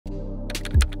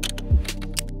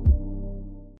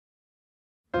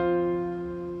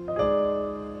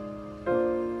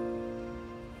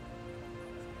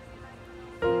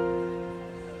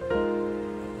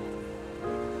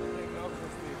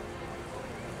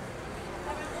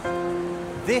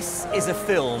This is a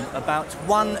film about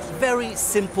one very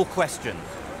simple question.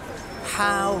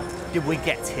 How did we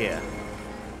get here?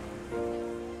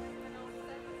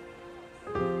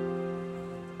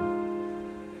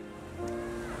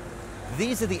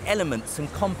 These are the elements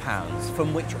and compounds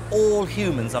from which all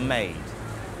humans are made.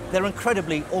 They're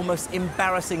incredibly, almost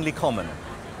embarrassingly common.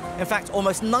 In fact,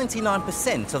 almost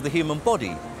 99% of the human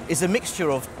body is a mixture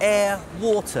of air,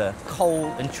 water, coal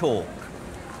and chalk,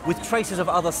 with traces of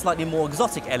other slightly more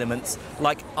exotic elements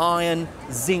like iron,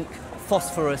 zinc,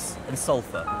 phosphorus and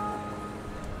sulfur.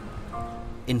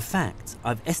 In fact,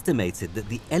 I've estimated that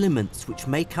the elements which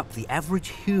make up the average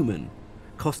human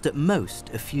cost at most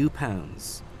a few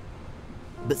pounds.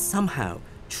 But somehow,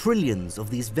 trillions of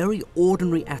these very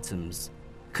ordinary atoms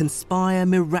conspire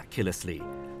miraculously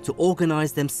to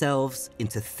organize themselves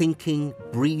into thinking,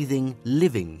 breathing,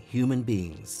 living human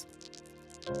beings.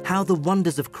 How the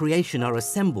wonders of creation are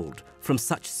assembled from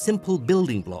such simple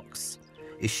building blocks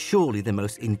is surely the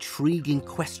most intriguing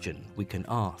question we can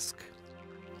ask.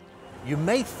 You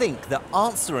may think that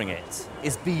answering it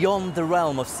is beyond the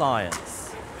realm of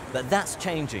science, but that's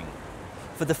changing.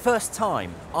 For the first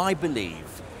time, I believe,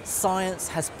 science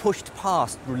has pushed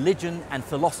past religion and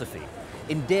philosophy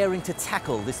in daring to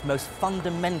tackle this most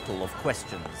fundamental of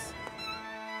questions.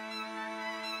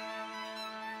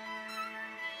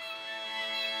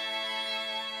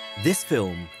 This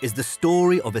film is the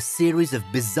story of a series of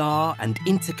bizarre and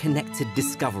interconnected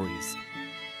discoveries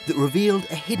that revealed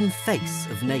a hidden face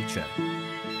of nature.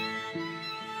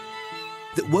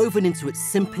 That woven into its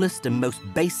simplest and most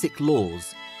basic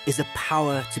laws is a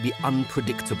power to be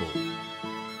unpredictable.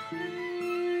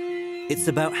 It's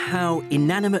about how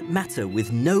inanimate matter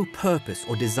with no purpose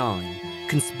or design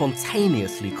can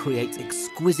spontaneously create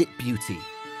exquisite beauty.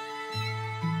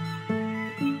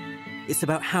 It's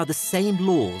about how the same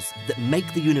laws that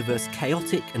make the universe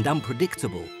chaotic and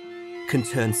unpredictable can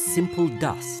turn simple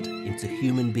dust into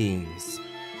human beings.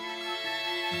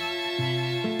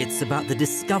 It's about the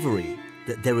discovery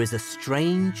that there is a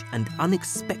strange and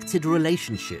unexpected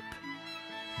relationship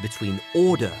between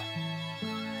order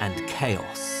and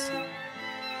chaos.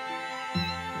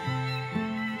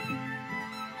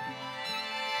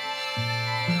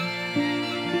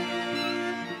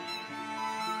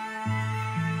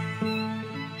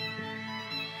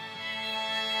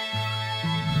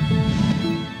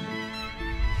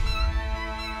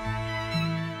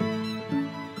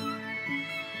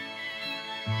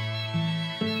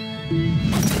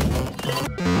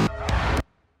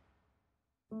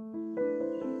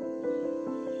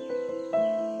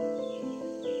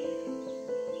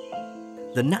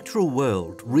 The natural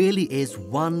world really is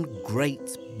one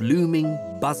great, blooming,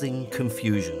 buzzing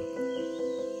confusion.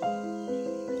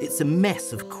 It's a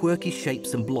mess of quirky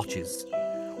shapes and blotches.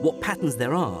 What patterns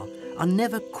there are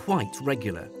never quite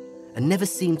regular and never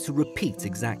seem to repeat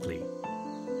exactly.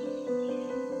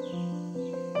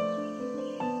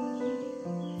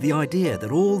 The idea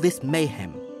that all this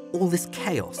mayhem, all this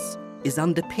chaos, is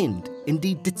underpinned,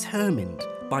 indeed determined,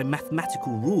 by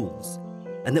mathematical rules,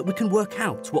 and that we can work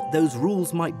out what those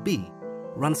rules might be,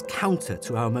 runs counter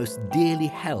to our most dearly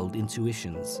held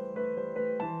intuitions.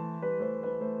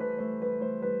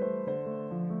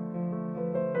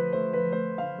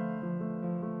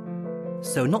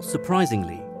 So, not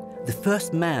surprisingly, the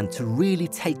first man to really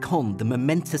take on the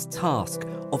momentous task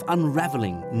of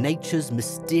unraveling nature's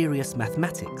mysterious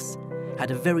mathematics had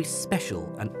a very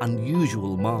special and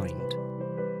unusual mind.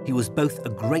 He was both a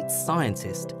great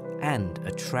scientist and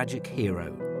a tragic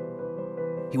hero.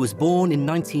 He was born in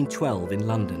 1912 in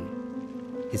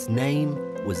London. His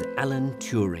name was Alan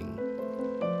Turing.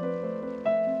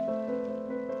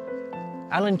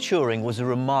 Alan Turing was a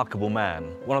remarkable man,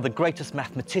 one of the greatest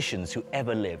mathematicians who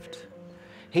ever lived.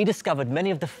 He discovered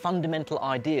many of the fundamental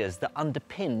ideas that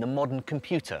underpin the modern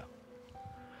computer.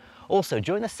 Also,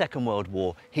 during the Second World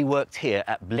War, he worked here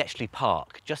at Bletchley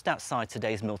Park, just outside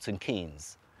today's Milton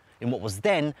Keynes, in what was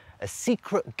then a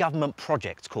secret government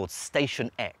project called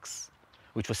Station X,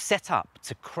 which was set up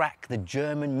to crack the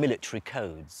German military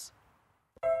codes.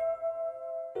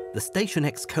 The Station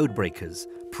X codebreakers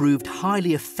proved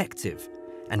highly effective,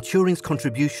 and Turing's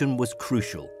contribution was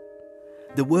crucial.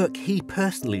 The work he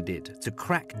personally did to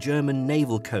crack German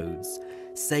naval codes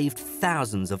saved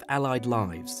thousands of Allied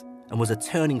lives and was a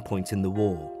turning point in the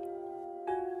war.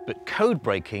 But code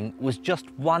breaking was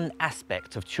just one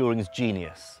aspect of Turing's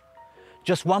genius.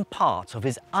 Just one part of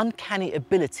his uncanny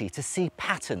ability to see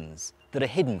patterns that are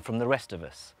hidden from the rest of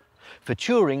us. For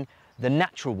Turing, the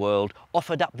natural world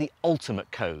offered up the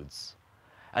ultimate codes.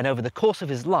 And over the course of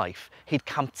his life, he'd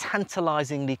come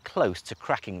tantalizingly close to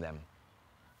cracking them.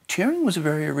 Turing was a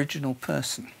very original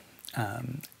person.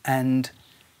 And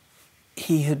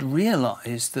he had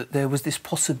realised that there was this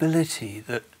possibility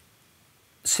that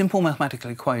simple mathematical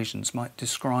equations might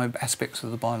describe aspects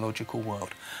of the biological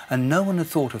world, and no one had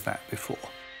thought of that before.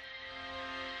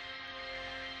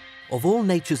 Of all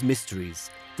nature's mysteries,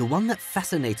 the one that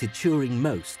fascinated Turing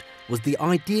most was the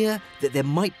idea that there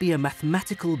might be a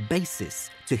mathematical basis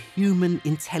to human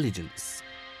intelligence.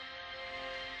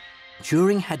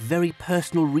 Turing had very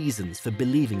personal reasons for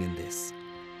believing in this.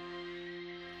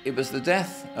 It was the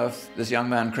death of this young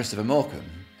man, Christopher Morcom,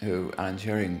 who Alan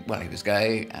Turing, well, he was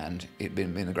gay, and it'd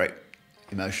been a great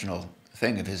emotional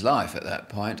thing of his life at that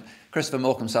point. Christopher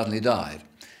Morcom suddenly died.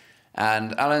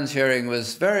 And Alan Turing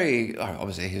was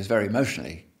obviously he was very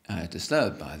emotionally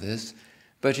disturbed by this,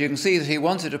 but you can see that he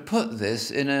wanted to put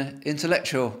this in an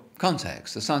intellectual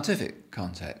context, a scientific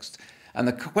context. And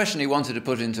the question he wanted to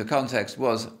put into context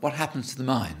was, what happens to the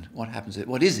mind? What happens to it?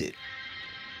 What is it?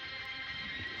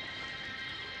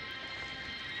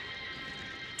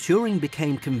 Turing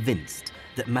became convinced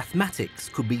that mathematics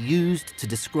could be used to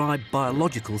describe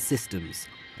biological systems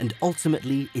and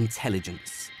ultimately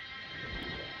intelligence.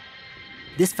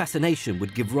 This fascination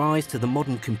would give rise to the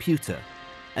modern computer,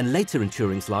 and later in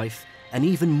Turing's life, an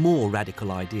even more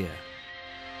radical idea.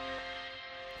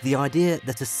 The idea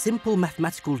that a simple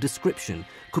mathematical description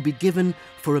could be given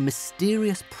for a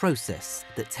mysterious process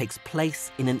that takes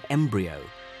place in an embryo.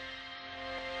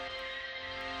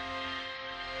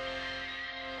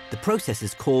 The process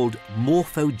is called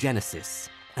morphogenesis,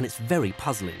 and it's very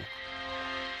puzzling.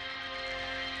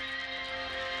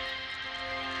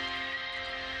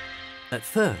 At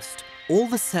first, all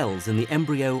the cells in the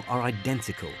embryo are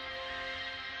identical.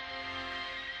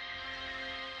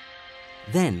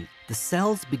 Then, the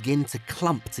cells begin to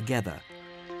clump together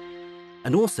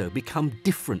and also become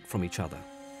different from each other.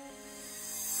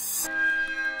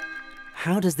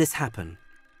 How does this happen?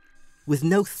 With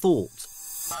no thought,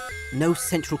 no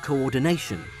central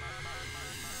coordination.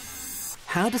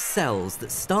 How do cells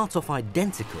that start off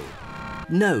identical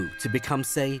know to become,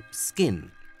 say,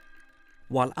 skin,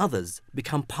 while others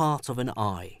become part of an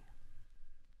eye?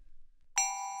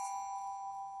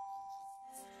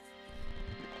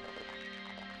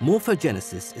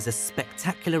 Morphogenesis is a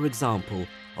spectacular example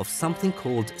of something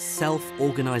called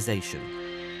self-organization.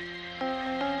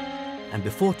 And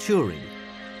before Turing,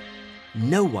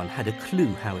 no one had a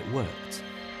clue how it worked.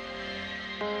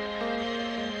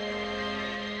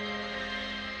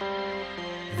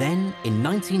 Then, in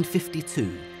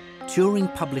 1952,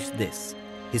 Turing published this,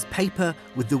 his paper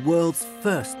with the world's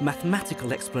first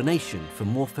mathematical explanation for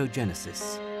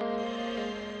morphogenesis.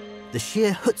 The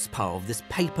sheer chutzpah of this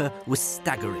paper was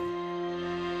staggering.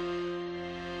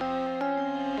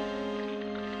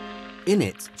 In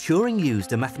it, Turing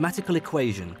used a mathematical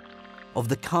equation of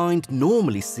the kind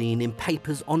normally seen in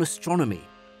papers on astronomy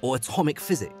or atomic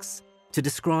physics to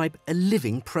describe a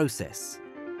living process.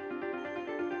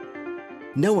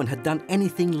 No one had done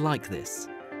anything like this.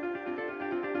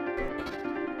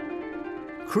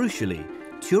 Crucially,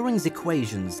 Turing's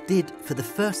equations did, for the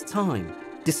first time,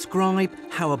 describe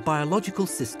how a biological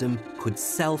system could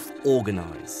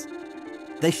self-organize.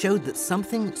 They showed that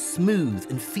something smooth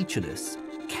and featureless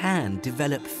can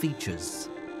develop features.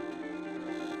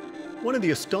 One of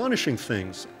the astonishing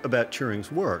things about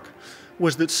Turing's work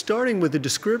was that, starting with a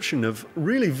description of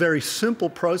really very simple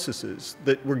processes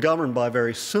that were governed by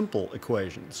very simple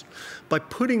equations, by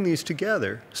putting these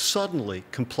together, suddenly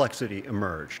complexity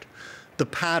emerged. The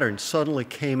pattern suddenly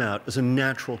came out as a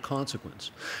natural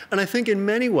consequence. And I think in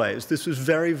many ways this was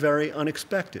very, very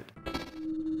unexpected.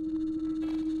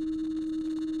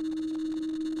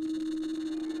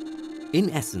 In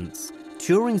essence,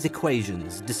 Turing's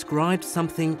equations described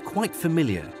something quite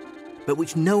familiar, but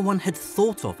which no one had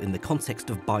thought of in the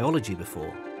context of biology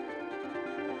before.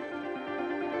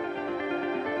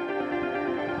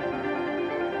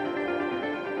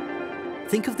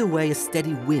 Think of the way a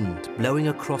steady wind blowing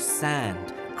across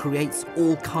sand creates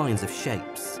all kinds of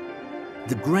shapes.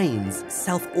 The grains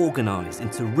self-organize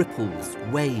into ripples,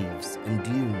 waves, and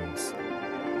dunes.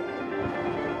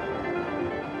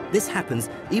 This happens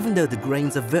even though the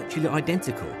grains are virtually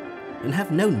identical and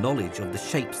have no knowledge of the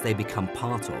shapes they become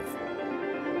part of.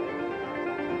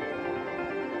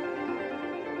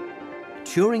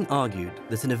 Turing argued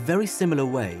that in a very similar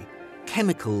way,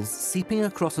 chemicals seeping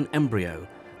across an embryo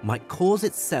might cause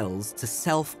its cells to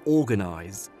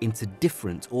self-organize into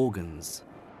different organs.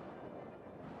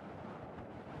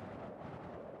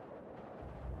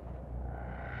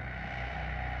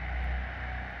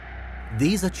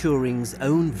 These are Turing's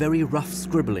own very rough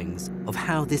scribblings of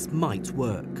how this might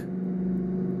work. .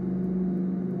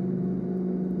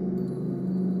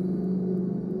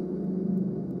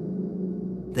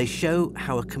 They show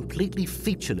how a completely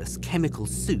featureless chemical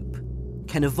soup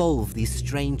can evolve these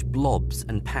strange blobs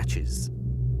and patches.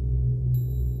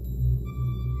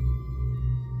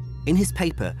 In his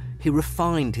paper, he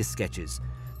refined his sketches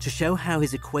to show how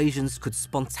his equations could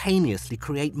spontaneously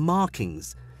create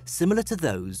markings similar to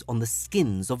those on the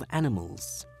skins of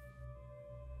animals.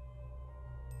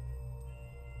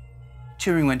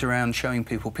 Turing went around showing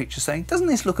people pictures saying, doesn't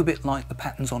this look a bit like the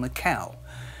patterns on a cow?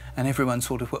 And everyone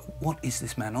sort of went, what is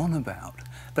this man on about?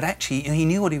 But actually, he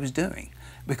knew what he was doing.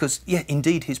 Because, yeah,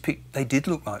 indeed, they did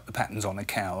look like the patterns on a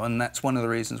cow, and that's one of the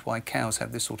reasons why cows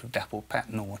have this sort of dappled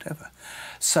pattern or whatever.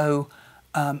 So,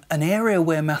 an area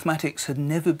where mathematics had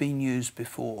never been used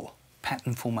before,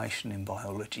 pattern formation in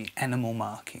biology, animal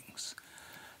markings,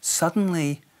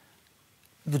 suddenly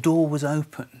the door was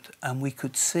opened and we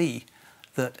could see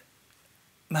that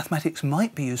mathematics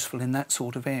might be useful in that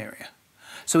sort of area.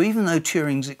 So even though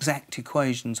Turing's exact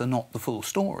equations are not the full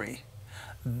story,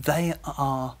 they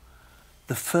are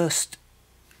the first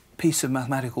piece of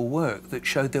mathematical work that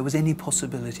showed there was any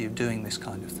possibility of doing this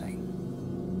kind of thing.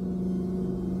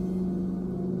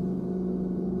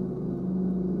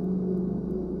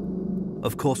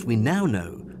 Of course, we now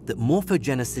know that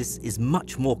morphogenesis is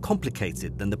much more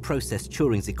complicated than the process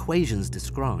Turing's equations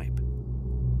describe.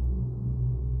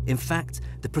 In fact,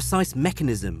 the precise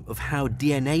mechanism of how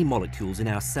DNA molecules in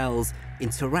our cells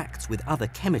interact with other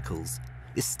chemicals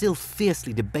is still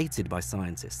fiercely debated by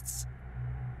scientists.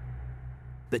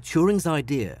 But Turing's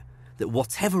idea that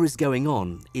whatever is going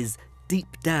on is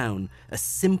deep down a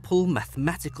simple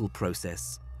mathematical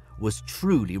process was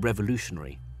truly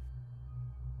revolutionary.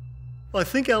 Well, I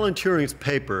think Alan Turing's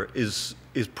paper is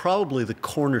probably the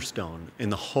cornerstone in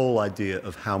the whole idea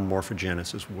of how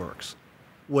morphogenesis works.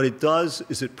 What it does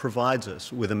is it provides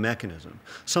us with a mechanism,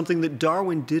 something that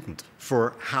Darwin didn't,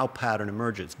 for how pattern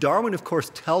emerges. Darwin, of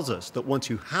course, tells us that once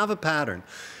you have a pattern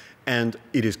and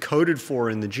it is coded for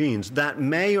in the genes, that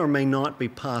may or may not be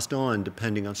passed on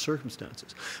depending on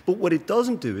circumstances. But what it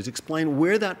doesn't do is explain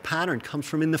where that pattern comes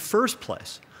from in the first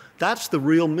place. That's the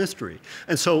real mystery.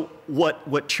 And so what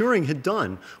Turing had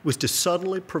done was to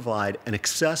suddenly provide an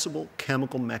accessible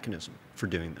chemical mechanism for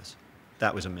doing this.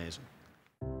 That was amazing.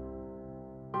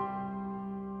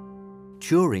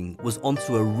 Turing was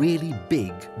onto a really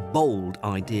big, bold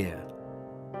idea.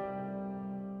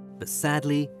 But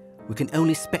sadly, we can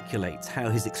only speculate how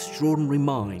his extraordinary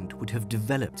mind would have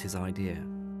developed his idea.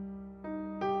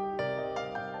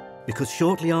 Because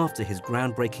shortly after his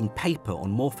groundbreaking paper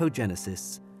on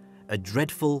morphogenesis, a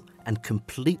dreadful and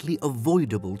completely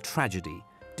avoidable tragedy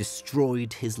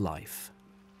destroyed his life.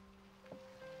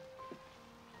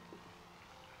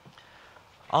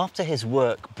 After his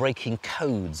work breaking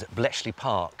codes at Bletchley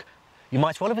Park, you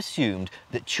might well have assumed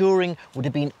that Turing would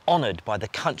have been honoured by the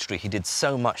country he did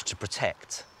so much to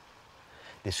protect.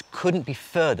 This couldn't be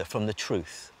further from the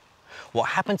truth. What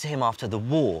happened to him after the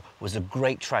war was a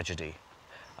great tragedy,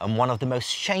 and one of the most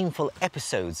shameful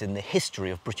episodes in the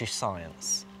history of British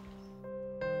science.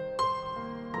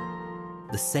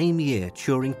 The same year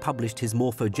Turing published his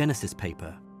morphogenesis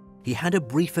paper, he had a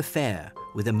brief affair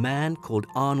with a man called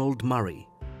Arnold Murray.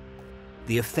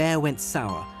 The affair went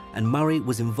sour, and Murray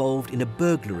was involved in a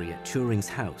burglary at Turing's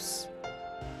house.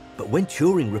 But when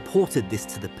Turing reported this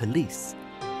to the police,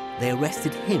 they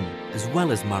arrested him as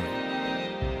well as Murray.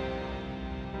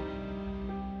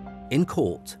 In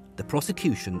court, the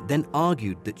prosecution then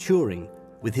argued that Turing,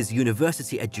 with his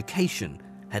university education,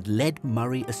 had led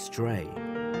Murray astray.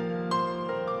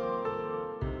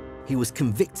 He was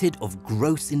convicted of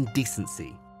gross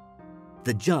indecency.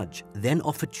 The judge then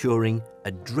offered Turing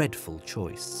a dreadful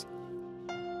choice.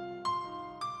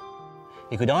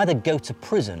 He could either go to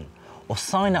prison or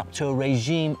sign up to a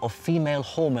regime of female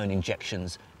hormone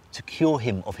injections to cure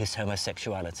him of his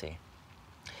homosexuality.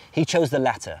 He chose the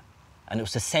latter, and it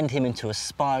was to send him into a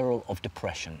spiral of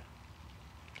depression.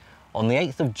 On the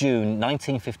 8th of June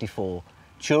 1954,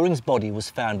 Turing's body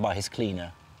was found by his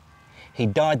cleaner. He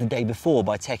died the day before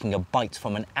by taking a bite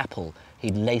from an apple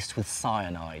he'd laced with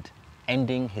cyanide,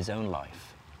 ending his own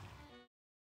life.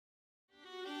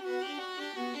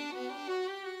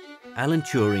 Alan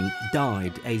Turing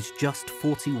died aged just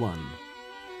 41.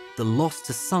 The loss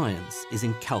to science is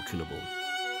incalculable.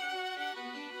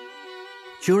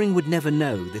 Turing would never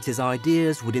know that his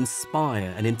ideas would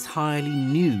inspire an entirely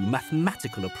new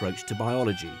mathematical approach to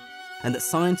biology, and that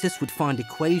scientists would find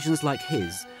equations like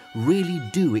his really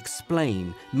do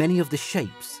explain many of the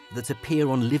shapes that appear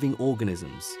on living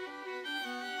organisms.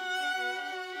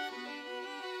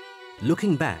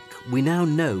 Looking back, we now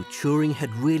know Turing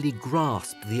had really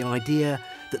grasped the idea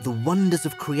that the wonders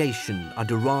of creation are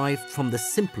derived from the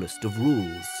simplest of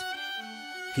rules.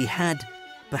 he had,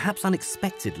 perhaps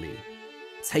unexpectedly,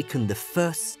 taken the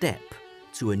first step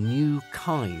to a new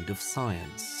kind of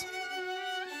science.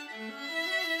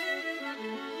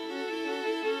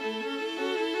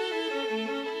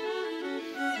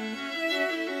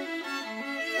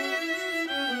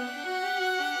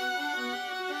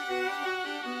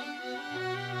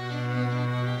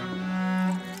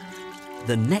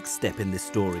 The next step in this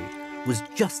story was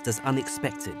just as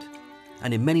unexpected,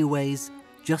 and in many ways,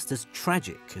 just as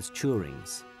tragic as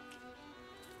Turing's.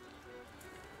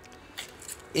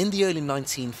 In the early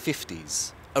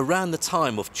 1950s, around the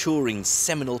time of Turing's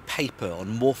seminal paper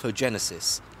on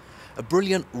morphogenesis, a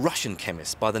brilliant Russian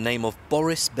chemist by the name of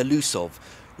Boris Belousov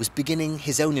was beginning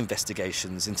his own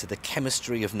investigations into the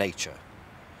chemistry of nature.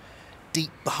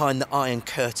 Deep behind the Iron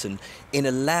Curtain, in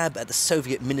a lab at the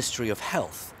Soviet Ministry of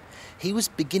Health, he was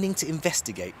beginning to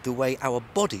investigate the way our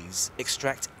bodies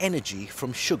extract energy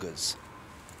from sugars.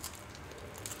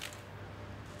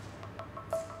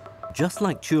 Just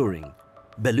like Turing,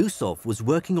 Belousov was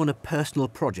working on a personal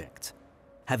project,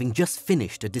 having just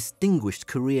finished a distinguished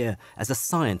career as a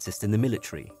scientist in the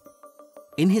military.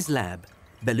 In his lab,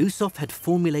 Belousov had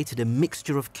formulated a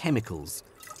mixture of chemicals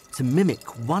to mimic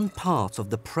one part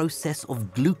of the process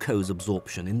of glucose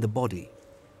absorption in the body.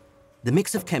 The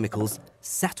mix of chemicals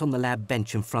sat on the lab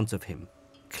bench in front of him,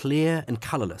 clear and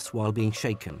colourless while being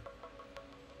shaken.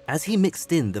 As he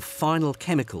mixed in the final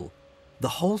chemical, the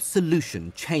whole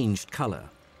solution changed colour.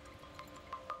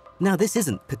 Now, this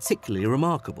isn't particularly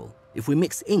remarkable. If we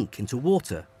mix ink into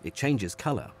water, it changes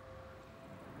colour.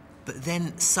 But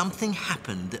then something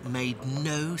happened that made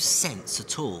no sense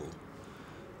at all.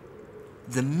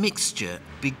 The mixture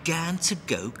began to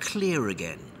go clear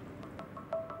again.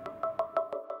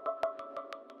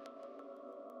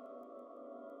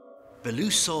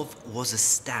 Belousov was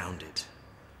astounded.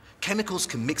 Chemicals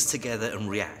can mix together and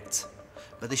react,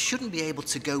 but they shouldn't be able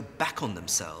to go back on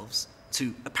themselves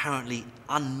to apparently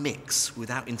unmix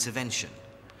without intervention.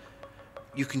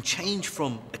 You can change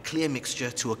from a clear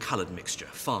mixture to a coloured mixture,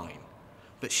 fine,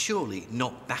 but surely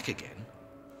not back again.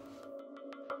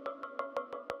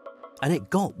 And it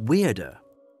got weirder.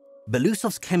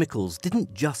 Belousov's chemicals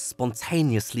didn't just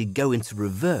spontaneously go into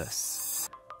reverse,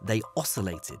 they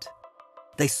oscillated.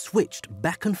 They switched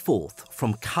back and forth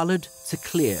from coloured to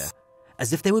clear,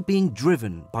 as if they were being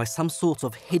driven by some sort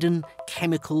of hidden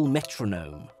chemical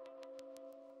metronome.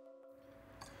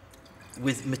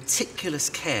 With meticulous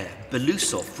care,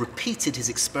 Belousov repeated his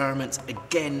experiment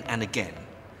again and again.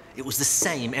 It was the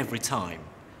same every time.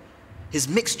 His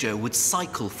mixture would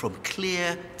cycle from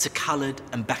clear to coloured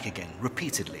and back again,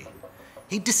 repeatedly.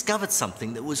 He discovered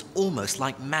something that was almost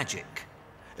like magic.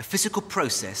 A physical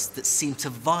process that seemed to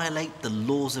violate the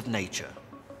laws of nature.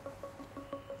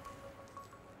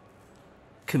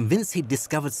 Convinced he'd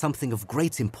discovered something of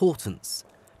great importance,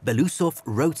 Belousov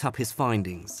wrote up his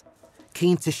findings,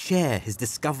 keen to share his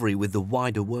discovery with the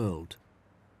wider world.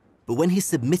 But when he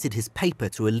submitted his paper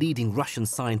to a leading Russian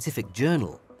scientific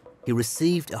journal, he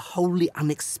received a wholly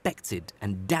unexpected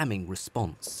and damning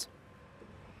response.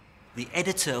 The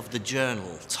editor of the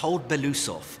journal told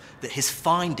Belousov that his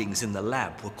findings in the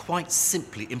lab were quite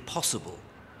simply impossible.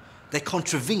 They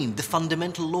contravened the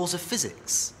fundamental laws of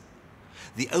physics.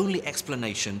 The only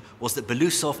explanation was that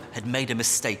Belousov had made a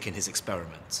mistake in his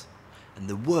experiment, and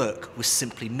the work was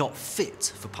simply not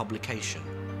fit for publication.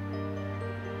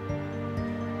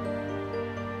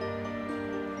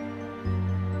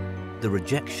 The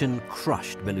rejection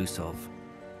crushed Belousov.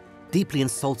 Deeply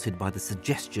insulted by the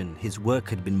suggestion his work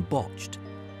had been botched,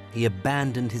 he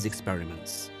abandoned his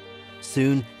experiments.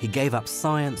 Soon, he gave up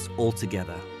science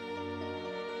altogether.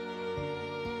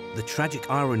 The tragic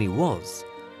irony was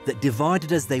that,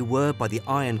 divided as they were by the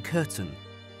Iron Curtain,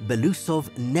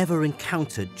 Belousov never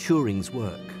encountered Turing's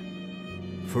work.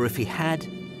 For if he had,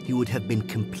 he would have been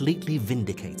completely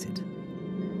vindicated.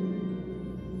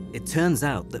 It turns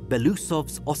out that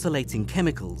Belousov's oscillating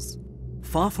chemicals,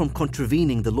 far from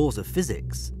contravening the laws of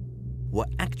physics, were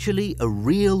actually a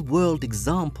real-world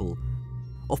example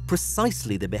of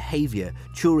precisely the behavior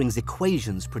Turing's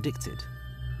equations predicted.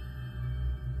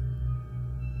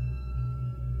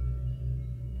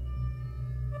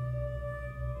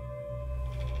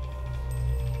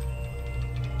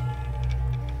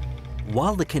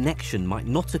 While the connection might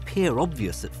not appear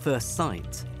obvious at first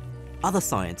sight, other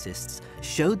scientists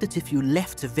showed that if you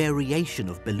left a variation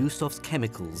of Belousov's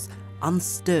chemicals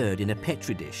unstirred in a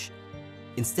petri dish,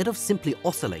 instead of simply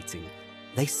oscillating,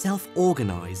 they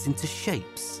self-organize into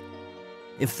shapes.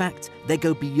 In fact, they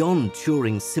go beyond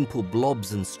Turing's simple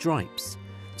blobs and stripes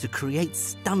to create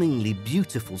stunningly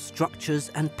beautiful structures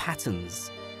and patterns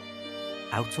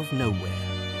out of nowhere.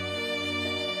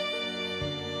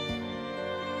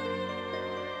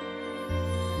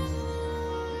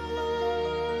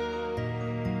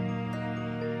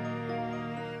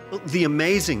 The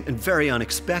amazing and very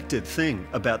unexpected thing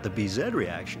about the BZ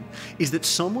reaction is that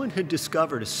someone had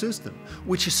discovered a system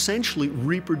which essentially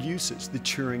reproduces the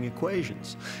Turing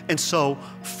equations. And so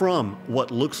from what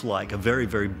looks like a very,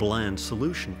 very bland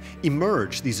solution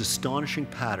emerge these astonishing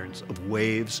patterns of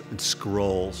waves and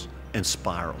scrolls and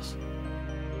spirals.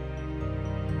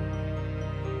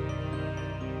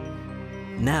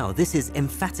 Now, this is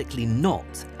emphatically not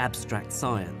abstract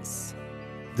science.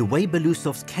 The way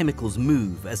Belousov's chemicals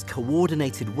move as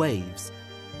coordinated waves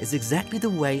is exactly the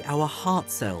way our heart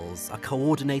cells are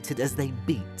coordinated as they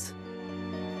beat.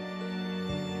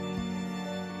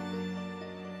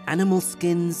 Animal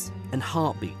skins and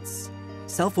heartbeats,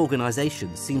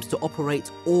 self-organization seems to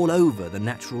operate all over the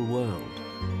natural world.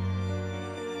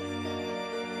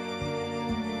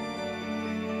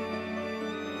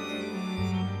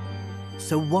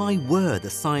 So why were the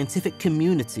scientific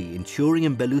community in Turing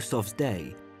and Belousov's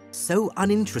day so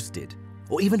uninterested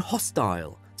or even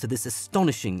hostile to this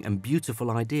astonishing and beautiful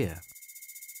idea?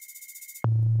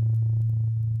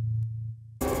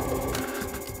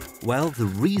 Well, the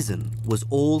reason was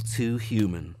all too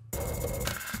human.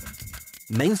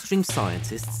 Mainstream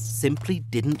scientists simply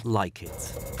didn't like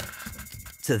it.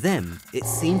 To them, it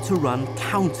seemed to run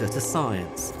counter to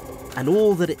science and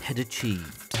all that it had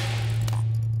achieved.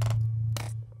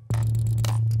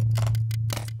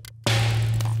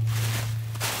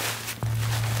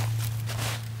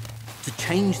 To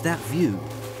change that view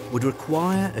would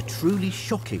require a truly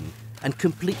shocking and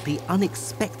completely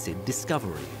unexpected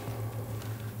discovery.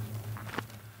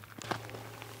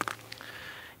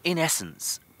 In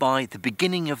essence, by the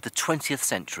beginning of the 20th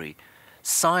century,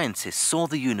 scientists saw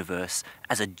the universe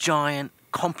as a giant,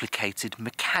 complicated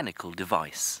mechanical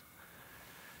device.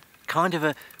 Kind of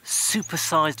a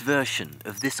supersized version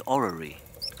of this orrery.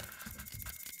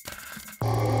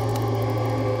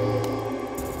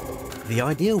 The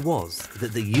idea was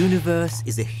that the universe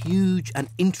is a huge and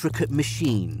intricate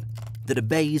machine that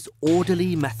obeys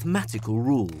orderly mathematical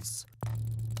rules.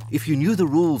 If you knew the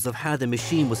rules of how the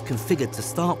machine was configured to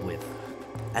start with,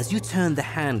 as you turn the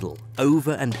handle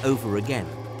over and over again,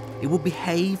 it will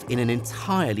behave in an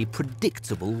entirely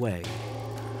predictable way.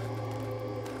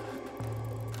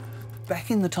 Back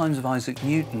in the times of Isaac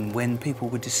Newton, when people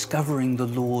were discovering the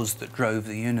laws that drove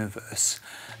the universe,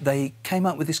 they came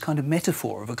up with this kind of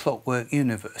metaphor of a clockwork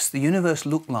universe. The universe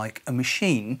looked like a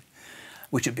machine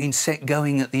which had been set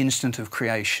going at the instant of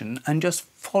creation and just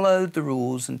followed the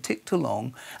rules and ticked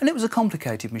along. And it was a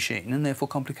complicated machine, and therefore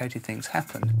complicated things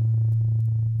happened.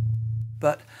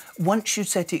 But once you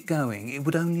set it going, it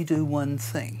would only do one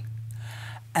thing.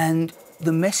 And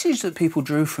the message that people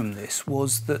drew from this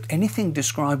was that anything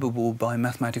describable by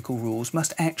mathematical rules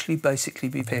must actually basically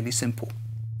be fairly simple.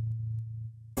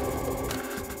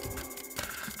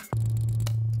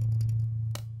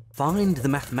 Find the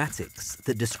mathematics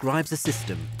that describes a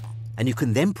system, and you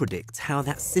can then predict how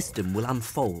that system will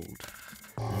unfold.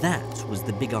 That was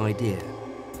the big idea.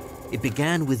 It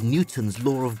began with Newton's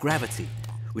law of gravity,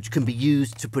 which can be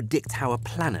used to predict how a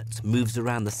planet moves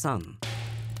around the sun.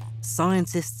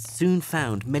 Scientists soon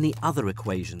found many other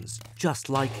equations just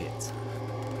like it.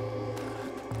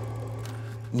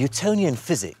 Newtonian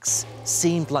physics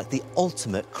seemed like the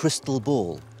ultimate crystal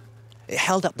ball. It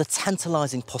held up the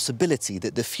tantalizing possibility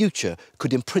that the future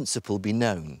could in principle be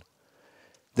known.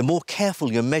 The more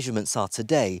careful your measurements are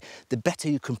today, the better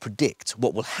you can predict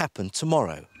what will happen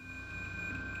tomorrow.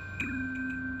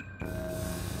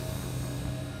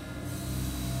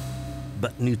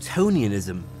 But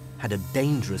Newtonianism had a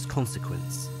dangerous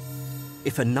consequence.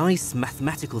 If a nice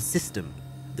mathematical system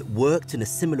that worked in a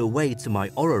similar way to my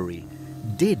orrery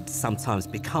did sometimes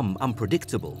become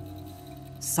unpredictable,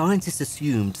 scientists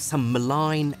assumed some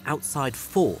malign outside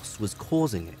force was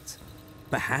causing it.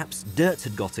 Perhaps dirt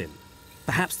had got in,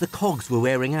 perhaps the cogs were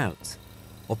wearing out,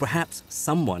 or perhaps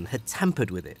someone had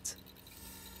tampered with it.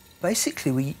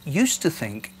 Basically, we used to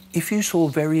think if you saw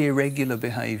very irregular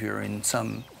behaviour in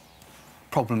some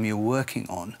problem you're working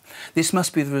on, this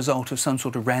must be the result of some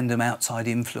sort of random outside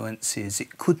influences.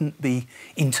 It couldn't be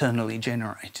internally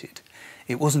generated.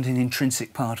 It wasn't an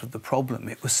intrinsic part of the problem.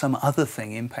 It was some other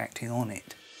thing impacting on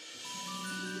it.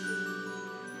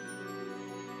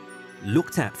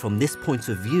 Looked at from this point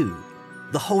of view,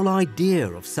 the whole idea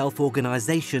of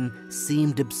self-organization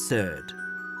seemed absurd.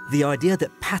 The idea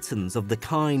that patterns of the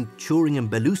kind Turing and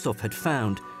Belousov had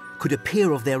found could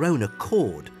appear of their own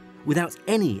accord without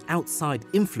any outside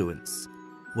influence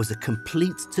was a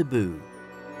complete taboo.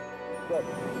 6,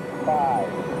 5,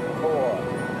 4,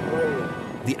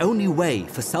 3. The only way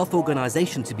for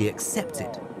self-organization to be accepted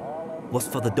was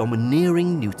for the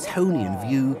domineering Newtonian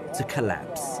view to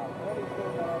collapse.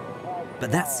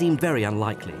 But that seemed very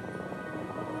unlikely.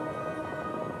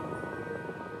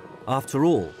 After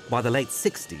all, by the late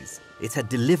 60s, it had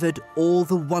delivered all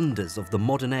the wonders of the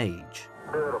modern age.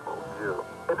 Beautiful, beautiful.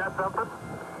 Isn't that something?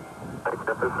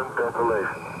 Magnificent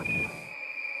desolation.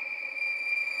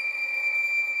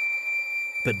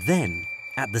 But then,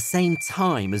 at the same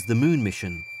time as the moon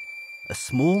mission, a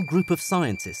small group of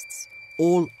scientists,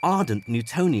 all ardent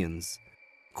Newtonians,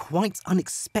 quite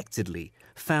unexpectedly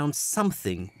found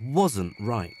something wasn't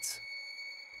right.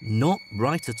 Not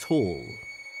right at all.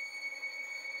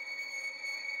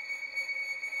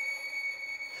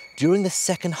 During the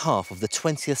second half of the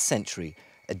 20th century,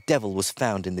 a devil was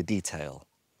found in the detail.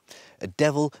 A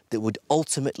devil that would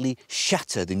ultimately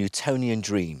shatter the Newtonian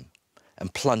dream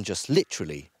and plunge us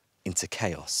literally into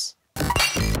chaos.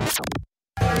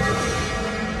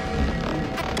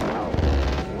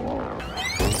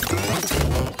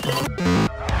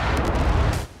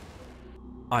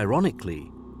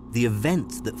 Ironically, the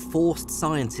event that forced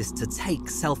scientists to take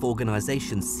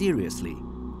self-organization seriously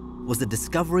was the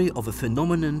discovery of a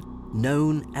phenomenon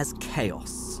known as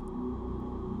chaos.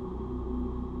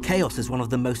 Chaos is one of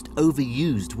the most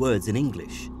overused words in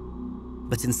English,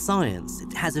 but in science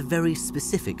it has a very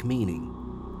specific meaning.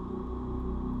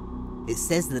 It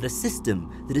says that a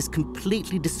system that is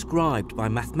completely described by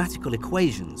mathematical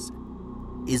equations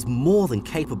is more than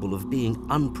capable of being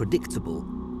unpredictable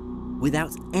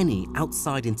without any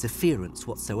outside interference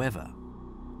whatsoever.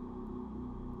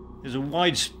 There's a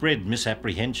widespread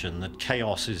misapprehension that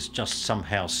chaos is just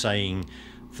somehow saying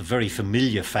the very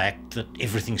familiar fact that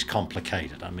everything's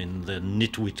complicated. I mean, the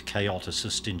nitwit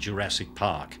chaoticist in Jurassic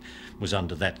Park was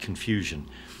under that confusion.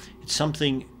 It's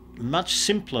something much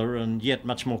simpler and yet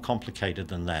much more complicated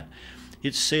than that.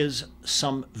 It says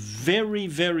some very,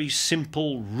 very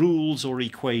simple rules or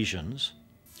equations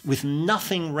with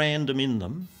nothing random in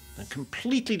them, and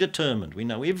completely determined, we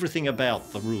know everything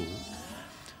about the rule,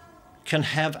 can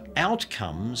have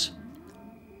outcomes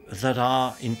that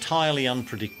are entirely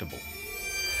unpredictable.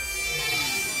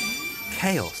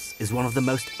 Chaos is one of the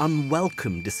most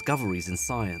unwelcome discoveries in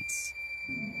science.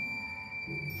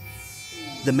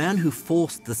 The man who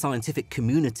forced the scientific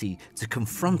community to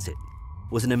confront it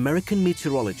was an American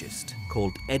meteorologist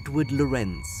called Edward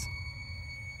Lorenz.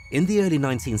 In the early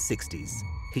 1960s,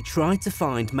 he tried to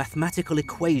find mathematical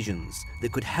equations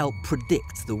that could help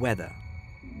predict the weather.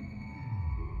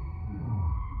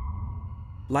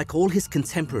 Like all his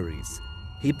contemporaries,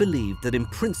 he believed that in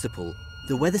principle,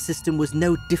 the weather system was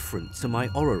no different to my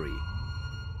orrery.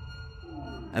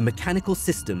 A mechanical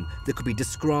system that could be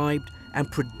described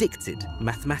and predicted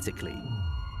mathematically.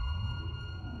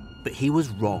 But he was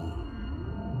wrong.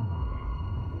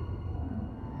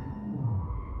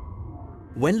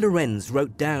 When Lorenz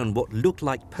wrote down what looked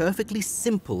like perfectly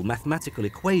simple mathematical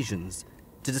equations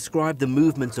to describe the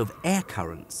movement of air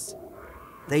currents,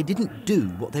 they didn't do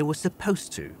what they were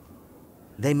supposed to.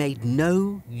 They made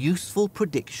no useful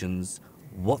predictions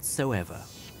whatsoever.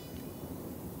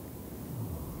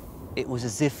 It was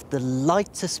as if the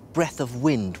lightest breath of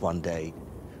wind one day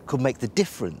could make the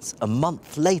difference a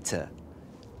month later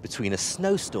between a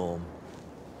snowstorm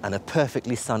and a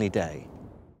perfectly sunny day.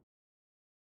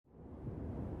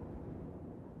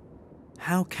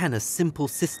 How can a simple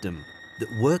system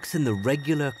that works in the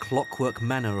regular clockwork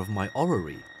manner of my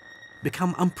orrery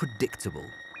become unpredictable?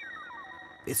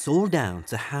 It's all down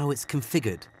to how it's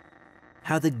configured,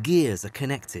 how the gears are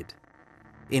connected.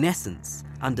 In essence,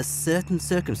 under certain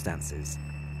circumstances,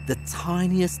 the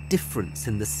tiniest difference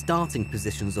in the starting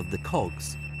positions of the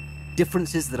cogs,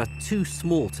 differences that are too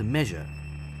small to measure,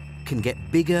 can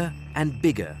get bigger and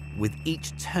bigger with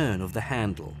each turn of the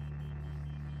handle.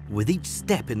 With each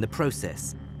step in the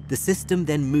process, the system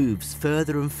then moves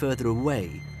further and further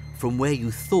away from where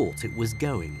you thought it was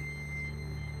going.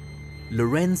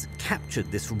 Lorenz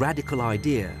captured this radical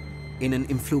idea in an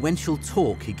influential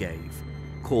talk he gave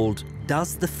called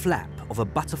 "Does the Flap of a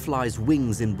Butterfly's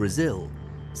Wings in Brazil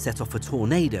Set Off a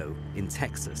Tornado in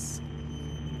Texas?"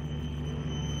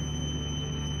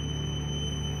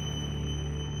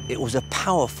 It was a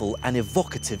powerful and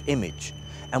evocative image,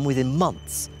 and within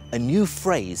months, a new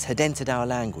phrase had entered our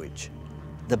language: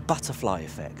 the butterfly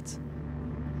effect.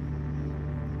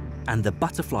 And the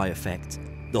butterfly effect,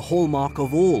 the hallmark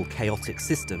of all chaotic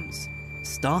systems,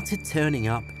 started turning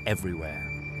up everywhere.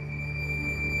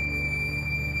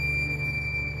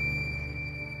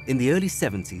 In the early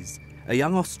 70s, a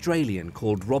young Australian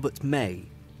called Robert May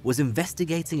was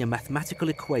investigating a mathematical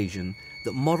equation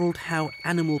that modelled how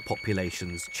animal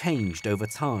populations changed over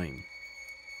time.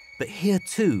 But here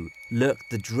too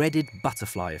lurked the dreaded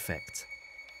butterfly effect.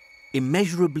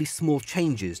 immeasurably small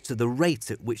changes to the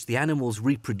rate at which the animals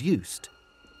reproduced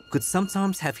could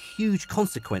sometimes have huge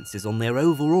consequences on their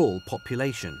overall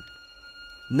population.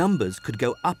 Numbers could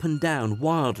go up and down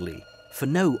wildly for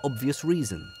no obvious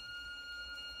reason.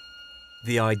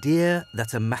 The idea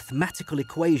that a mathematical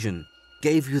equation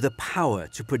gave you the power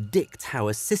to predict how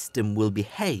a system will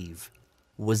behave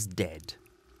was dead.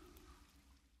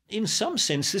 In some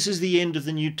sense, this is the end of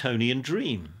the Newtonian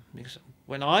dream. Because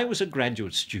when I was a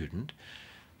graduate student,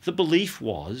 the belief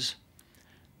was,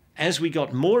 as we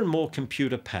got more and more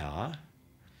computer power,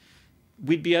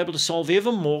 we'd be able to solve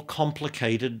ever more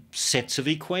complicated sets of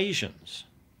equations.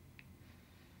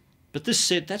 But this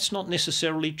said that's not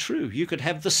necessarily true. You could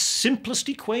have the simplest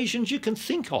equations you can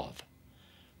think of,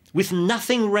 with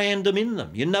nothing random in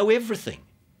them. You know everything.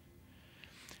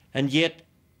 And yet,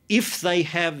 if they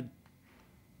have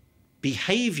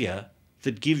behavior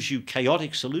that gives you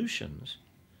chaotic solutions,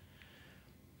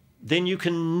 then you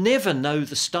can never know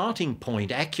the starting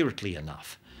point accurately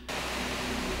enough.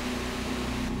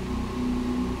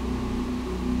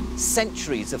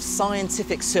 Centuries of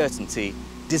scientific certainty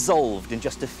dissolved in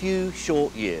just a few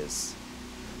short years.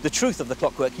 The truth of the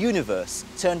clockwork universe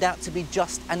turned out to be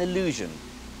just an illusion.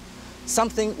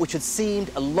 Something which had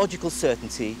seemed a logical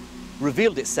certainty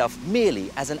revealed itself merely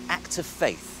as an act of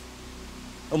faith.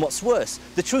 And what's worse,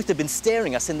 the truth had been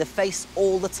staring us in the face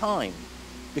all the time,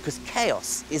 because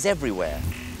chaos is everywhere.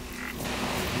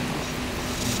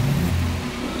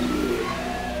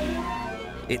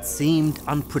 It seemed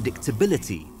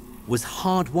unpredictability was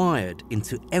hardwired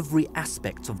into every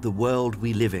aspect of the world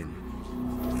we live in.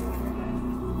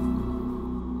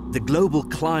 The global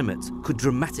climate could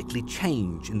dramatically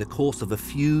change in the course of a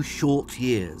few short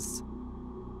years.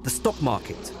 The stock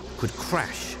market could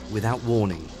crash without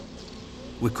warning.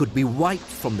 We could be wiped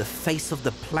from the face of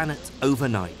the planet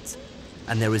overnight,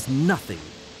 and there is nothing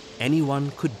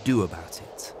anyone could do about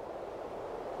it.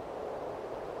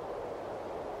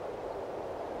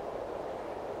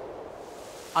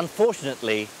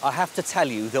 Unfortunately, I have to tell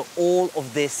you that all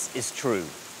of this is true.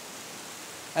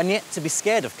 And yet, to be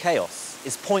scared of chaos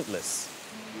is pointless.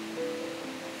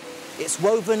 It's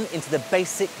woven into the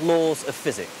basic laws of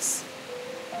physics.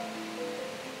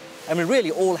 And we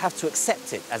really all have to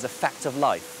accept it as a fact of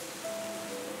life.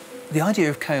 The idea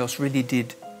of chaos really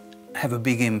did have a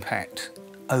big impact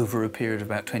over a period of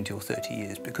about 20 or 30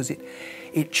 years, because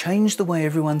it changed the way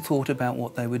everyone thought about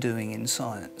what they were doing in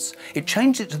science. It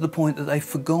changed it to the point that they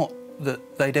forgot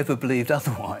that they'd ever believed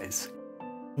otherwise.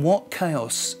 What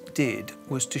chaos did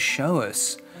was to show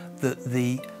us that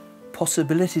the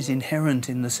possibilities inherent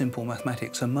in the simple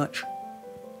mathematics are much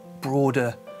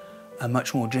broader and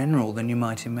much more general than you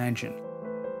might imagine.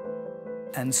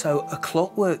 And so a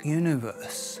clockwork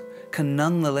universe can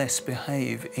nonetheless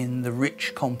behave in the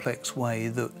rich, complex way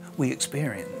that we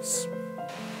experience.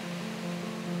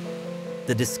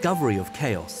 The discovery of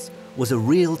chaos was a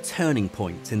real turning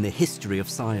point in the history of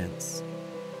science.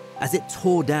 As it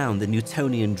tore down the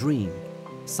Newtonian dream,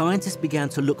 scientists began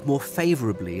to look more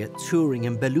favorably at Turing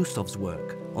and Belousov's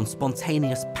work on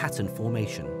spontaneous pattern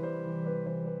formation.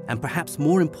 And perhaps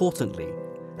more importantly,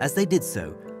 as they did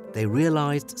so, they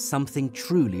realized something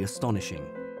truly astonishing: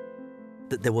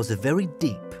 that there was a very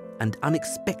deep and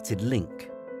unexpected link,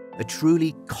 a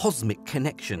truly cosmic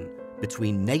connection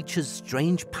between nature's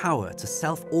strange power to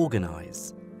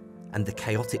self-organize and the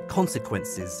chaotic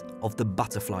consequences of the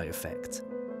butterfly effect.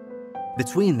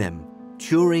 Between them,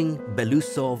 Turing,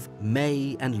 Belousov,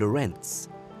 May, and Lorentz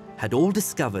had all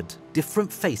discovered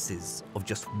different faces of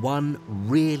just one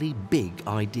really big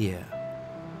idea.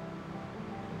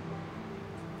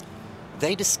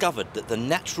 They discovered that the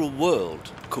natural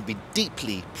world could be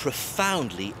deeply,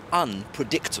 profoundly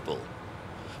unpredictable.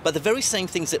 But the very same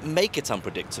things that make it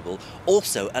unpredictable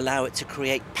also allow it to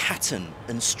create pattern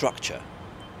and structure.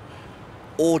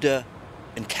 Order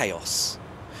and chaos.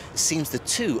 It seems the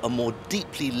two are more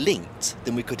deeply linked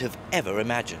than we could have ever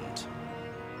imagined.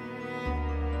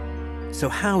 So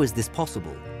how is this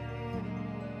possible?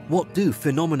 What do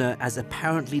phenomena as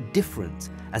apparently different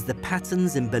as the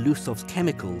patterns in Belousov's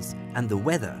chemicals and the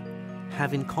weather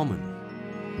have in common?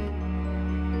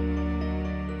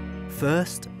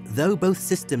 First, though both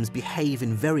systems behave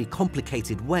in very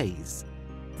complicated ways,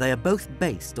 they are both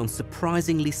based on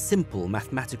surprisingly simple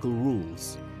mathematical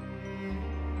rules.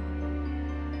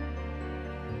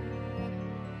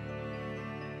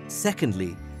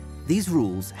 Secondly, these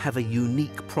rules have a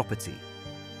unique property,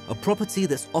 a property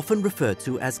that's often referred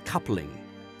to as coupling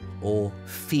or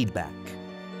feedback.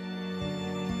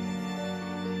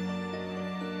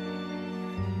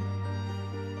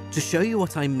 To show you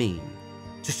what I mean,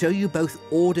 To show you both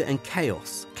order and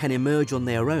chaos can emerge on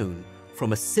their own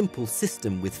from a simple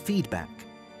system with feedback,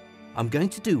 I'm going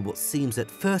to do what seems at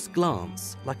first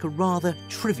glance like a rather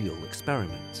trivial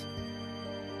experiment.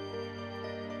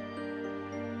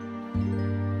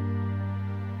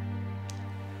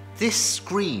 This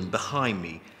screen behind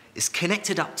me is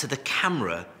connected up to the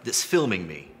camera that's filming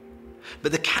me.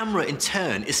 But the camera in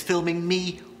turn is filming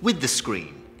me with the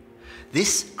screen.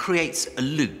 This creates a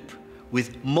loop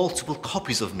with multiple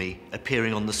copies of me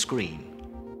appearing on the screen.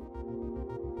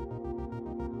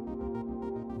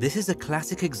 This is a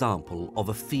classic example of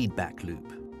a feedback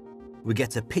loop. We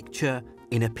get a picture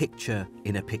in a picture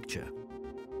in a picture.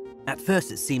 At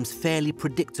first it seems fairly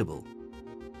predictable,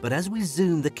 but as we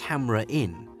zoom the camera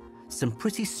in, some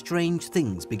pretty strange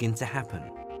things begin to happen.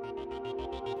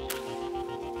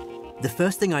 The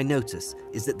first thing I notice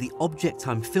is that the object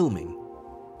I'm filming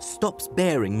stops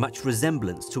bearing much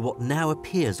resemblance to what now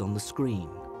appears on the screen.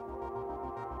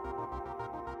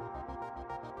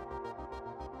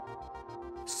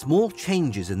 Small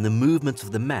changes in the movement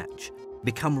of the match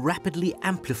become rapidly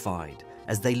amplified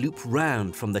as they loop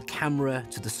round from the camera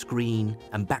to the screen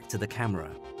and back to the camera.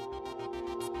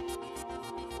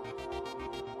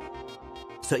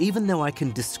 So even though I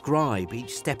can describe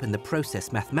each step in the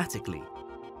process mathematically,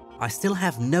 I still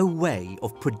have no way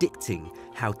of predicting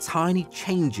how tiny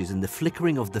changes in the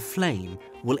flickering of the flame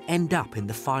will end up in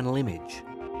the final image.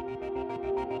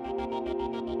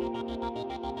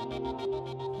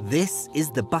 This is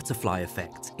the butterfly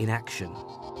effect in action.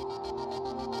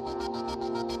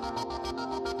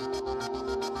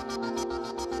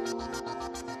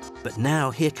 But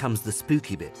now here comes the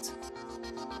spooky bit.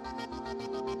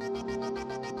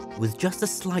 With just a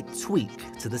slight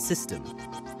tweak to the system,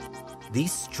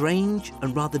 these strange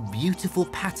and rather beautiful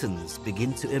patterns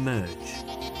begin to emerge.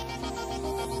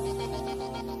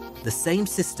 The same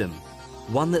system,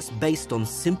 one that's based on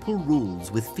simple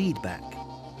rules with feedback,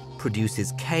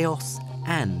 produces chaos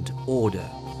and order.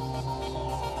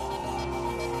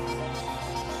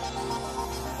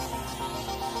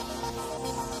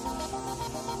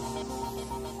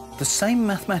 The same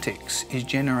mathematics is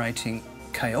generating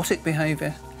chaotic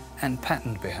behaviour and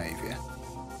patterned behaviour.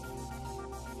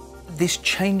 This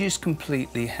changes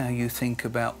completely how you think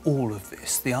about all of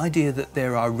this. The idea that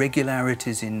there are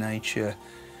regularities in nature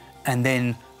and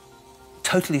then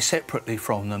totally separately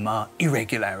from them are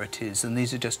irregularities and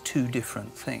these are just two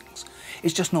different things.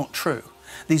 It's just not true.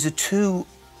 These are two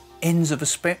ends of a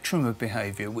spectrum of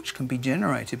behaviour which can be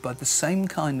generated by the same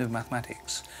kind of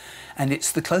mathematics. And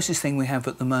it's the closest thing we have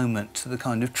at the moment to the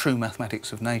kind of true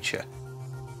mathematics of nature.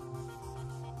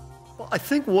 I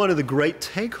think one of the great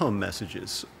take-home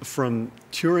messages from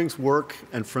Turing's work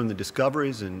and from the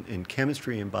discoveries in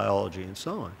chemistry and biology and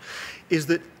so on is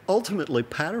that ultimately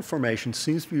pattern formation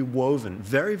seems to be woven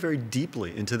very, very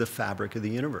deeply into the fabric of the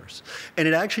universe. And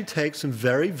it actually takes some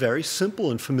very, very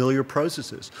simple and familiar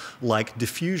processes like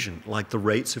diffusion, like the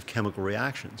rates of chemical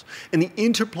reactions. And the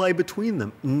interplay between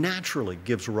them naturally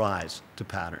gives rise to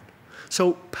pattern.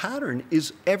 So pattern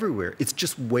is everywhere. It's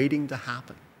just waiting to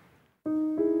happen.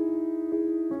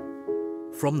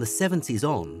 From the 70s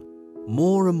on,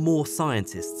 more and more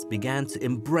scientists began to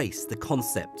embrace the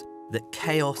concept that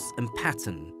chaos and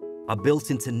pattern are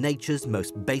built into nature's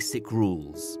most basic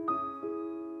rules.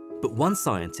 But one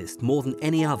scientist, more than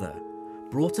any other,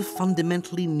 brought a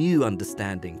fundamentally new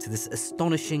understanding to this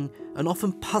astonishing and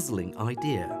often puzzling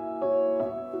idea.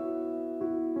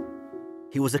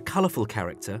 He was a colourful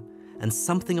character and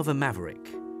something of a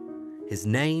maverick. His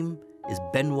name is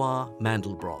Benoit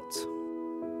Mandelbrot.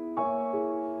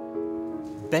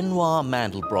 Benoit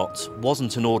Mandelbrot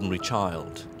wasn't an ordinary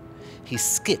child. He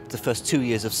skipped the first 2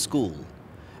 years of school,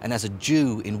 and as a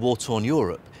Jew in war-torn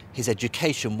Europe, his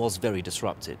education was very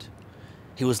disrupted.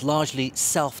 He was largely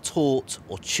self-taught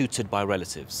or tutored by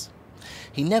relatives.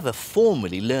 He never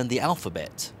formally learned the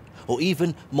alphabet, or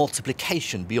even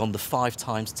multiplication beyond the 5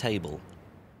 times table.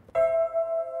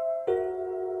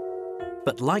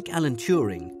 But like Alan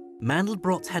Turing,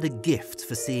 Mandelbrot had a gift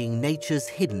for seeing nature's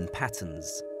hidden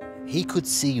patterns. He could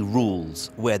see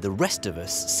rules where the rest of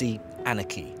us see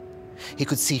anarchy. He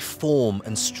could see form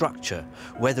and structure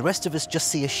where the rest of us just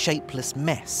see a shapeless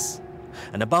mess.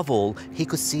 And above all, he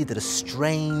could see that a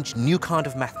strange new kind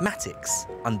of mathematics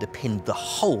underpinned the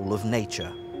whole of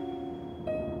nature.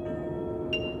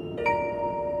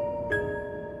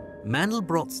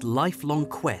 Mandelbrot's lifelong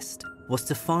quest was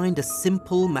to find a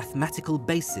simple mathematical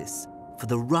basis for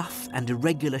the rough and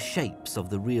irregular shapes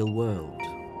of the real world.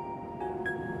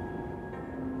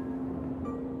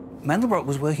 Mandelbrot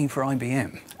was working for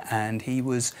IBM and he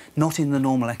was not in the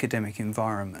normal academic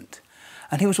environment.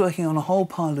 And he was working on a whole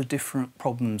pile of different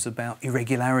problems about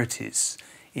irregularities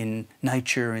in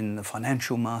nature, in the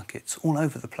financial markets, all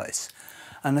over the place.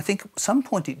 And I think at some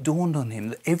point it dawned on him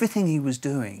that everything he was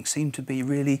doing seemed to be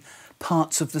really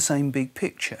parts of the same big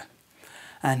picture.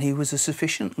 And he was a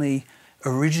sufficiently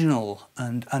original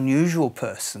and unusual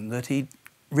person that he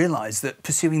realised that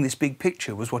pursuing this big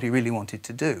picture was what he really wanted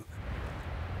to do.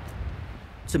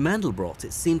 To Mandelbrot,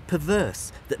 it seemed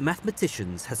perverse that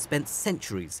mathematicians had spent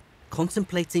centuries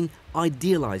contemplating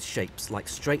idealised shapes like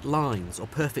straight lines or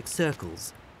perfect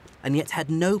circles, and yet had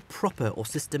no proper or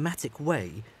systematic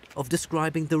way of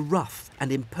describing the rough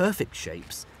and imperfect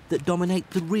shapes that dominate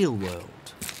the real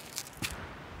world.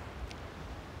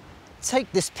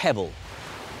 Take this pebble.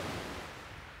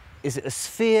 Is it a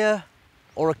sphere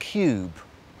or a cube?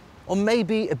 Or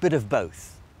maybe a bit of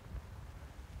both?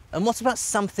 And what about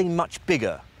something much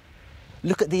bigger?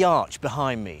 Look at the arch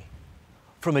behind me.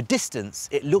 From a distance,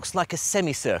 it looks like a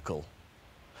semicircle.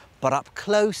 But up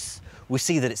close, we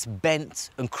see that it's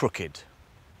bent and crooked.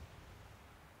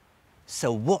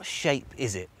 So what shape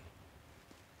is it?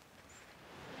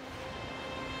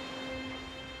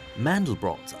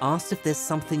 Mandelbrot asked if there's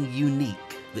something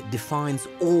unique that defines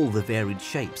all the varied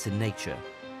shapes in nature.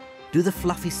 Do the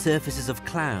fluffy surfaces of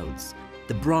clouds,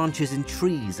 the branches in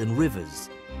trees and rivers,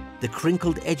 the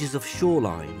crinkled edges of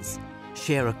shorelines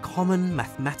share a common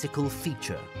mathematical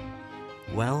feature?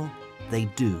 Well, they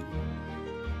do.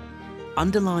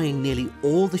 Underlying nearly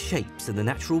all the shapes in the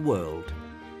natural world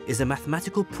is a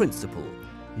mathematical principle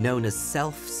known as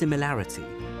self-similarity.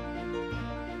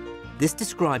 This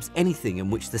describes anything in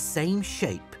which the same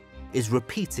shape is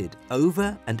repeated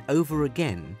over and over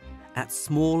again at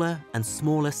smaller and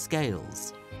smaller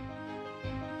scales.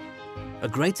 A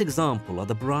great example are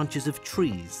the branches of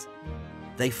trees.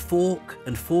 They fork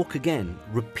and fork again,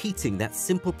 repeating that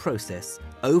simple process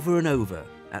over and over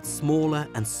at smaller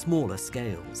and smaller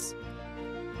scales.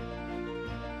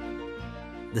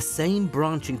 The same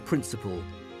branching principle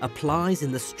applies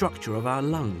in the structure of our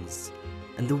lungs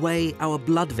and the way our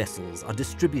blood vessels are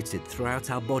distributed throughout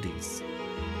our bodies.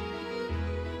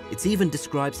 It even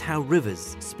describes how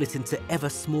rivers split into ever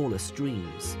smaller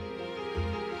streams.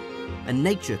 And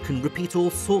nature can repeat all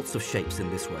sorts of shapes in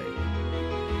this way.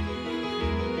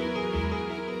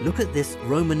 Look at this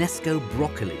Romanesco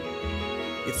broccoli.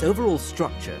 Its overall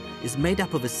structure is made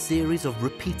up of a series of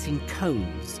repeating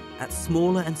cones at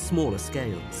smaller and smaller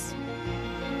scales.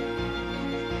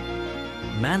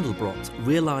 Mandelbrot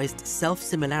realized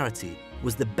self-similarity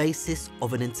was the basis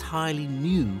of an entirely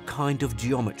new kind of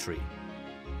geometry,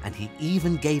 and he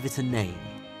even gave it a name: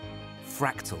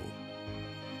 fractal.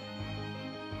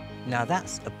 Now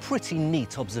that's a pretty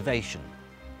neat observation.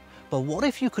 But what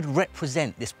if you could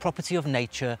represent this property of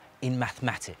nature in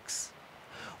mathematics?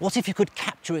 What if you could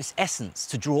capture its essence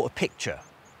to draw a picture?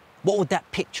 What would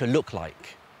that picture look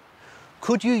like?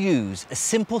 Could you use a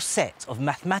simple set of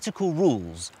mathematical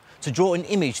rules to draw an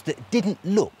image that didn't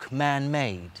look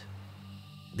man-made?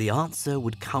 The answer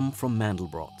would come from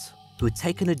Mandelbrot, who had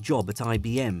taken a job at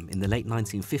IBM in the late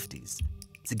 1950s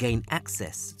to gain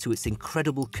access to its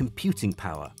incredible computing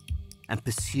power and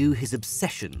pursue his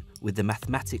obsession with the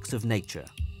mathematics of nature.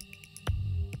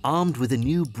 Armed with a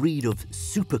new breed of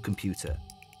supercomputer,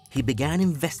 he began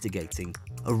investigating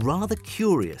a rather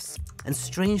curious and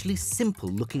strangely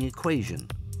simple-looking equation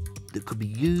that could be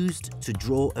used to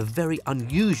draw a very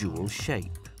unusual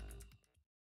shape.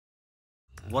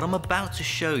 What I'm about to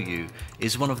show you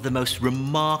is one of the most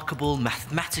remarkable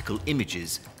mathematical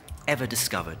images ever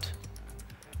discovered.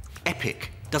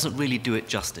 Epic doesn't really do it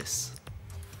justice.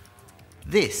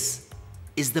 This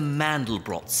is the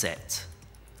Mandelbrot set.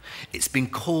 It's been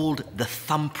called the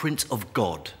thumbprint of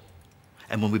God,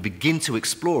 and when we begin to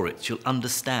explore it, you'll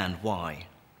understand why.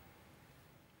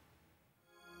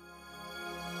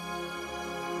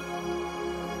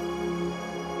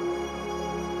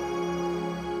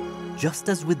 Just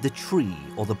as with the tree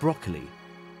or the broccoli,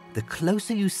 the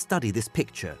closer you study this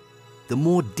picture, the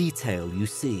more detail you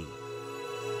see.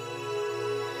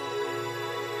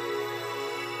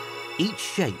 Each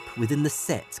shape within the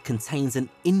set contains an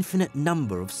infinite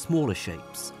number of smaller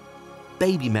shapes,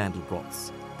 baby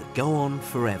Mandelbrots that go on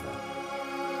forever.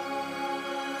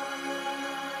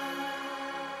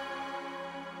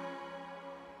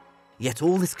 Yet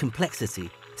all this complexity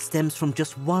stems from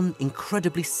just one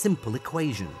incredibly simple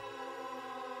equation.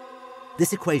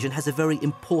 This equation has a very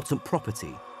important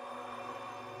property.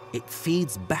 It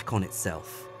feeds back on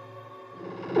itself.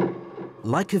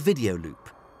 Like a video loop,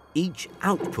 each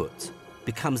output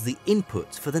becomes the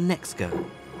input for the next go.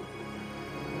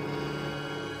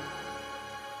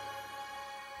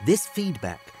 This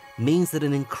feedback means that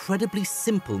an incredibly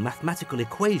simple mathematical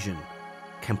equation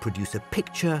can produce a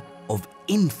picture of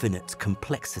infinite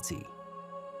complexity.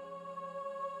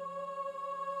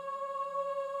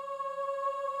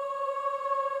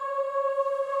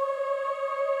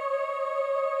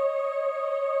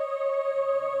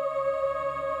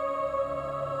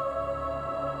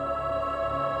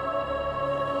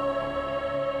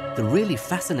 The really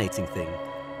fascinating thing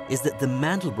is that the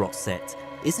Mandelbrot set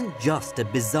isn't just a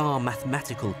bizarre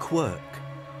mathematical quirk.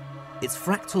 Its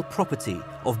fractal property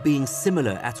of being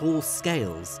similar at all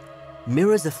scales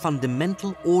mirrors a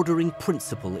fundamental ordering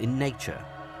principle in nature.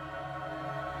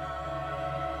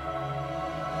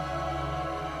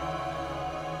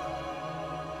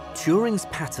 Turing's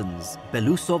patterns,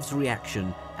 Belousov's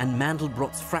reaction, and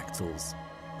Mandelbrot's fractals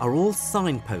are all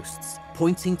signposts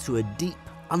pointing to a deep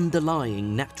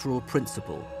underlying natural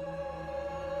principle.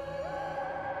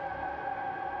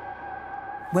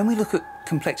 When we look at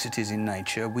complexities in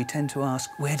nature, we tend to ask,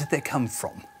 where did they come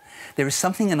from? There is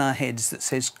something in our heads that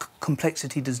says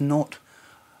complexity does not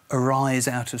arise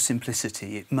out of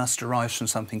simplicity. It must arise from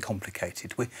something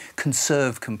complicated. We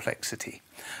conserve complexity.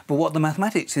 But what the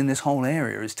mathematics in this whole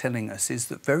area is telling us is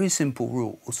that very simple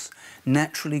rules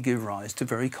naturally give rise to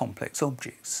very complex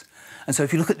objects. And so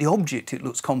if you look at the object, it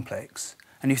looks complex.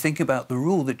 And you think about the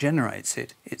rule that generates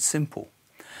it, it's simple.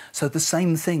 So the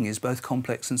same thing is both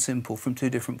complex and simple from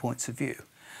two different points of view.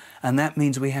 And that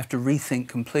means we have to rethink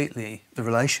completely the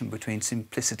relation between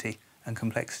simplicity and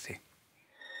complexity.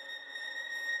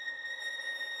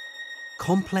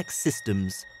 Complex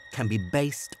systems can be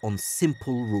based on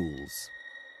simple rules.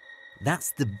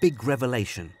 That's the big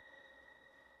revelation.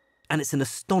 And it's an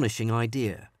astonishing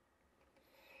idea.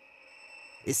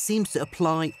 It seems to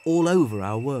apply all over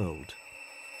our world.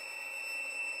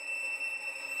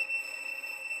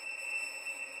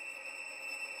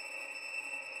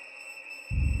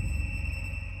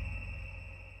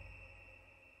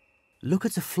 Look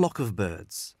at a flock of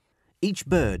birds. Each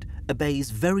bird obeys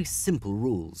very simple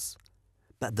rules,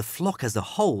 but the flock as a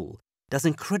whole does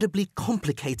incredibly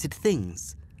complicated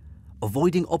things,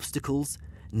 avoiding obstacles,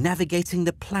 navigating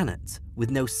the planet with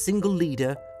no single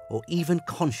leader or even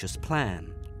conscious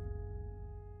plan.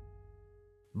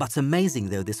 But amazing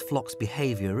though this flock's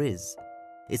behavior is,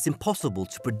 it's impossible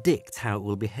to predict how it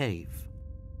will behave.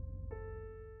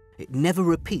 It never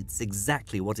repeats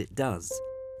exactly what it does,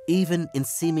 even in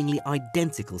seemingly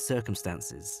identical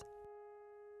circumstances.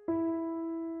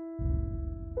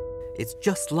 It's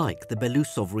just like the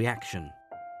Belousov reaction.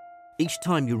 Each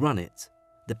time you run it,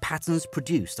 the patterns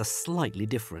produced are slightly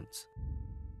different.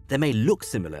 They may look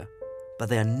similar, but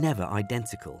they are never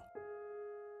identical.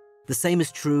 The same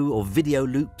is true of video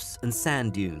loops and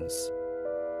sand dunes.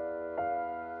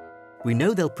 We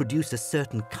know they'll produce a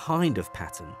certain kind of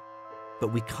pattern,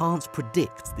 but we can't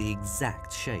predict the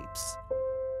exact shapes.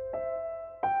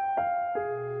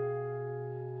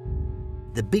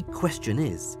 The big question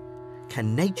is,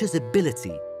 can nature's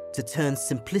ability to turn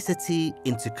simplicity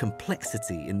into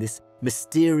complexity in this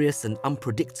mysterious and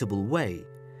unpredictable way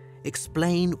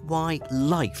explain why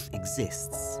life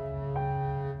exists?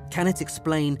 Can it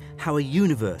explain how a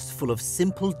universe full of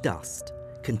simple dust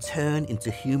can turn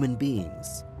into human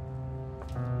beings?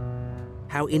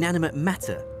 How inanimate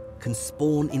matter can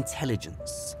spawn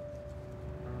intelligence?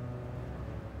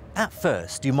 At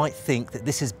first, you might think that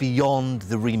this is beyond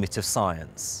the remit of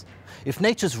science. If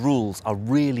nature's rules are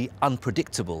really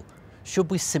unpredictable,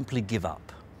 should we simply give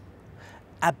up?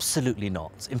 Absolutely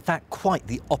not. In fact, quite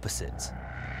the opposite.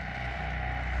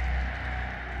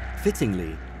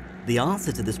 Fittingly, the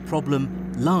answer to this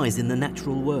problem lies in the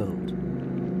natural world.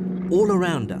 All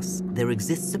around us, there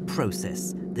exists a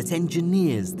process that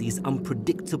engineers these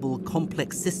unpredictable,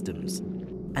 complex systems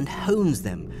and hones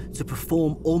them to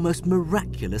perform almost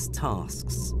miraculous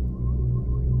tasks.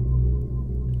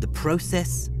 The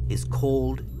process is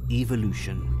called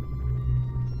evolution.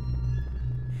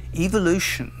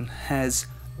 Evolution has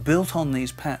built on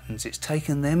these patterns. It's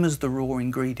taken them as the raw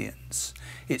ingredients.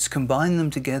 It's combined them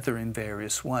together in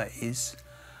various ways,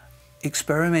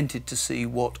 experimented to see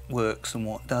what works and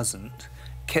what doesn't,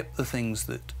 kept the things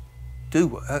that do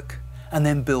work, and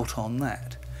then built on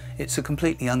that. It's a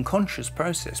completely unconscious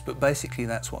process, but basically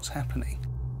that's what's happening.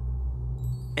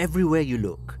 Everywhere you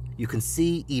look, you can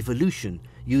see evolution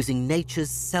using nature's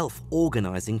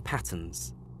self-organizing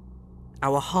patterns.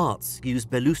 Our hearts use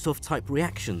Belousov-type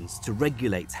reactions to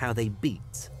regulate how they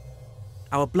beat.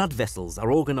 Our blood vessels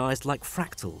are organized like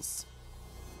fractals.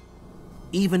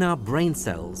 Even our brain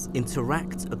cells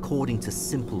interact according to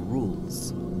simple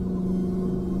rules.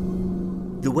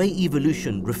 The way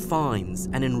evolution refines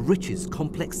and enriches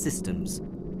complex systems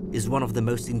is one of the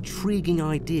most intriguing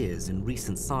ideas in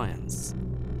recent science.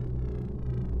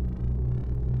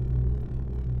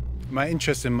 My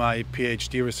interest in my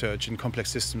PhD research in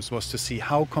complex systems was to see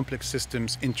how complex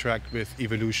systems interact with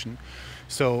evolution.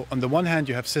 So on the one hand,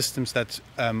 you have systems that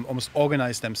almost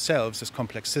organize themselves as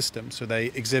complex systems, so they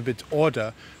exhibit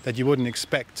order that you wouldn't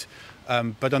expect.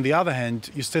 But on the other hand,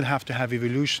 you still have to have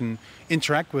evolution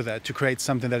interact with that to create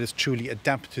something that is truly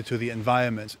adapted to the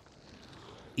environment.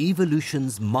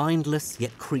 Evolution's mindless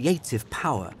yet creative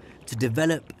power to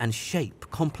develop and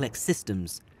shape complex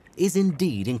systems is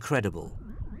indeed incredible.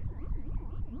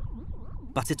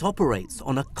 But it operates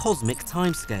on a cosmic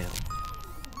timescale.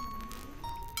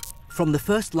 From the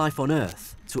first life on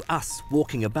Earth to us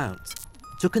walking about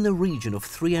took in the region of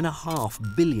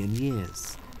 3.5 billion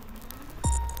years.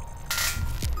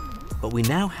 But we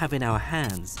now have in our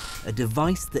hands a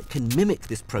device that can mimic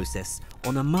this process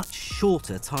on a much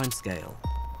shorter timescale.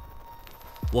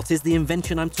 What is the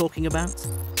invention I'm talking about?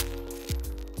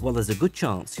 Well, there's a good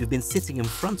chance you've been sitting in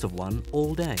front of one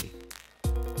all day.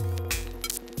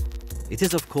 It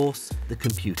is, of course, the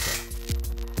computer.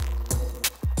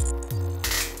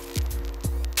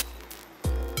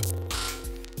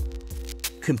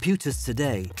 Computers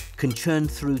today can churn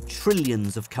through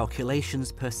trillions of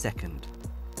calculations per second,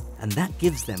 and that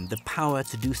gives them the power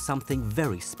to do something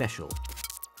very special.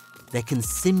 They can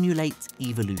simulate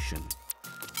evolution.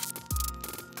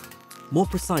 More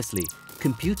precisely,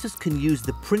 computers can use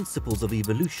the principles of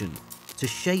evolution to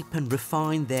shape and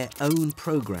refine their own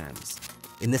programs,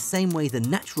 in the same way the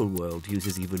natural world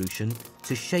uses evolution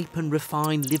to shape and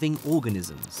refine living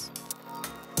organisms.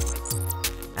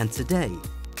 And today,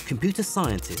 computer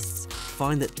scientists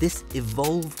find that this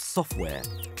evolved software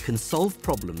can solve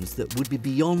problems that would be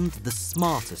beyond the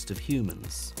smartest of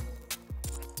humans.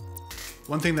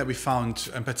 One thing that we found,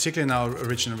 and particularly in our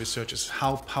original research, is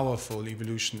how powerful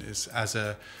evolution is as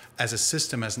a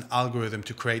system, as an algorithm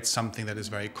to create something that is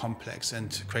very complex and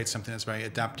to create something that's very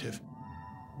adaptive.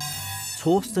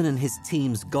 Torsten and his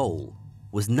team's goal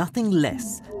was nothing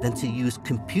less than to use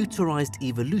computerized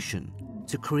evolution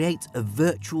to create a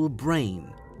virtual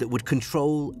brain that would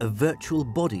control a virtual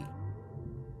body.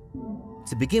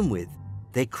 To begin with,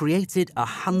 they created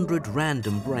 100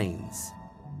 random brains.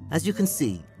 As you can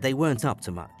see, they weren't up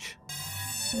to much.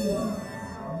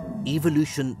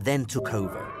 Evolution then took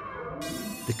over.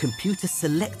 The computer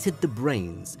selected the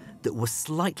brains that were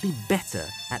slightly better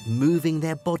at moving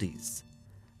their bodies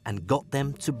and got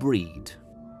them to breed.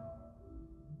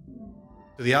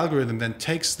 The algorithm then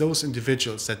takes those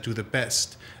individuals that do the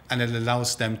best and it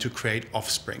allows them to create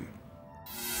offspring.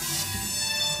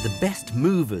 The best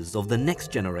movers of the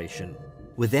next generation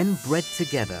were then bred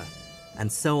together,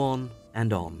 and so on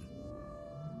and on.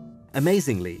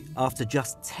 Amazingly, after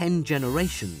just 10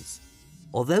 generations,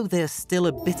 although they're still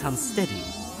a bit unsteady,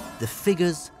 the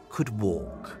figures could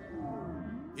walk.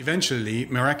 Eventually,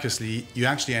 miraculously, you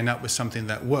actually end up with something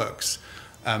that works.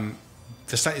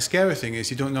 The slightly scary thing is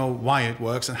you don't know why it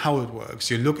works and how it works.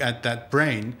 You look at that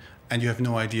brain and you have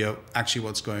no idea actually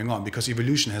what's going on because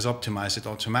evolution has optimized it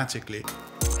automatically.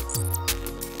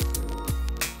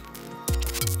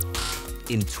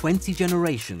 In 20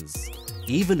 generations,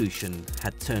 evolution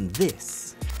had turned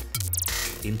this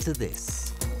into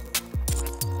this.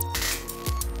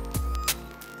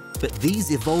 But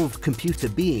these evolved computer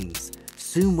beings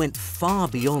soon went far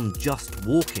beyond just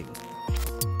walking.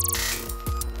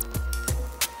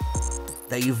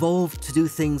 They evolved to do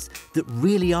things that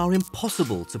really are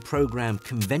impossible to program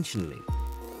conventionally.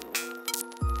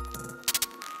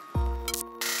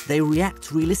 They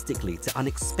react realistically to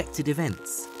unexpected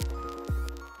events,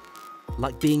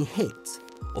 like being hit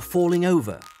or falling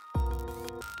over.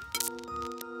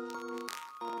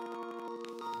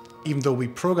 Even though we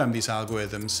program these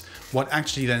algorithms, what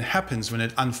actually then happens when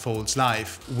it unfolds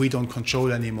live, we don't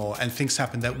control anymore, and things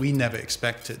happen that we never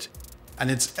expected. And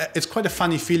it's quite a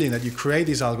funny feeling that you create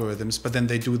these algorithms, but then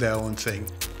they do their own thing.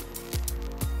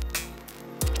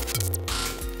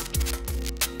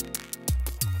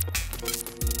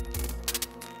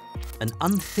 An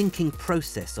unthinking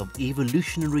process of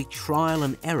evolutionary trial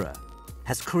and error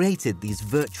has created these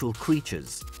virtual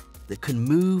creatures that can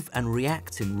move and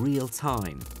react in real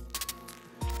time.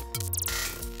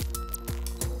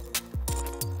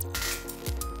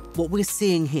 What we're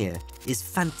seeing here is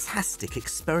fantastic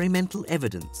experimental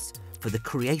evidence for the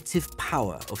creative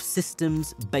power of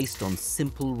systems based on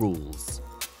simple rules.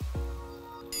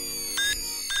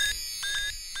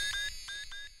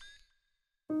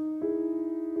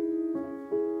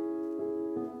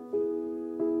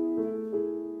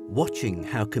 Watching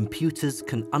how computers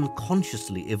can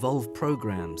unconsciously evolve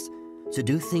programs to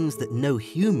do things that no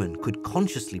human could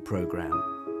consciously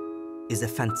program, is a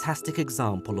fantastic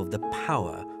example of the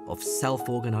power of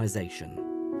self-organization.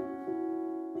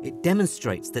 It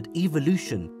demonstrates that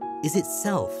evolution is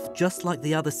itself just like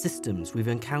the other systems we've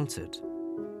encountered,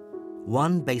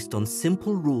 one based on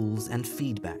simple rules and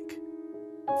feedback,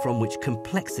 from which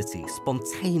complexity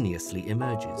spontaneously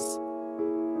emerges.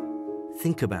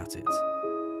 Think about it.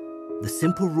 The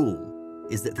simple rule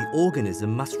is that the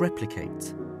organism must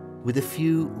replicate, with a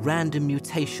few random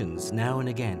mutations now and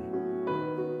again.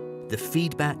 The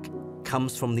feedback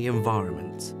comes from the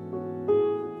environment,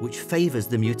 which favors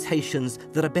the mutations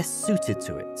that are best suited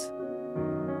to it.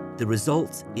 The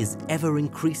result is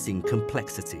ever-increasing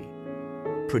complexity,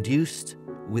 produced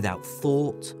without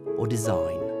thought or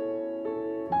design.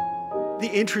 The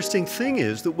interesting thing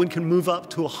is that one can move up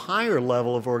to a higher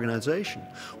level of organization.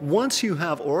 Once you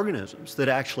have organisms that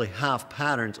actually have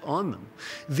patterns on them,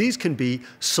 these can be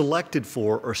selected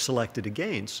for or selected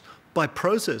against by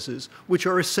processes which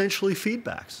are essentially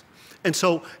feedbacks. And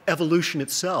so evolution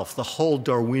itself, the whole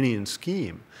Darwinian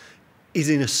scheme, is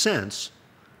in a sense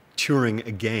Turing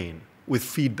again, with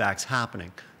feedbacks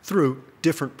happening through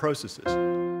different processes.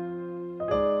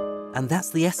 And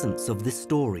that's the essence of this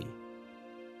story.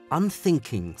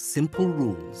 Unthinking, simple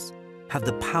rules have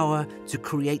the power to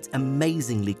create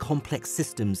amazingly complex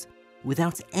systems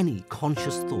without any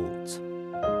conscious thought.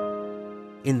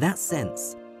 In that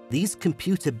sense, these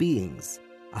computer beings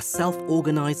are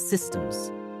self-organized systems,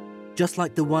 just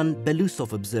like the one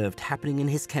Belousov observed happening in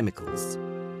his chemicals,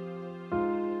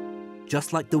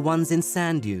 just like the ones in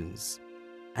sand dunes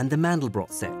and the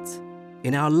Mandelbrot set,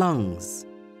 in our lungs,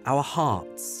 our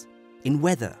hearts, in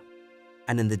weather,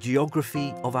 and in the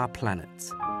geography of our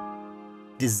planet.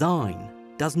 Design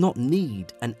does not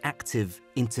need an active,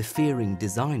 interfering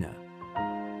designer.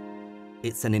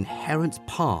 It's an inherent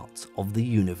part of the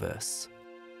universe.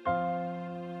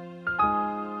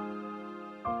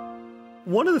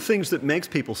 One of the things that makes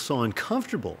people so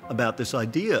uncomfortable about this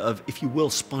idea of, if you will,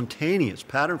 spontaneous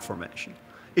pattern formation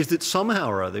is that somehow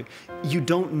or other you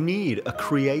don't need a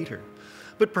creator.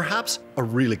 But perhaps a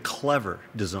really clever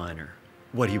designer,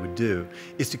 what he would do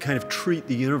is to kind of treat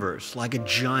the universe like a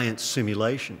giant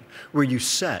simulation where you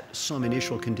set some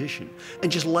initial condition and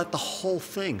just let the whole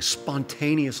thing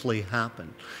spontaneously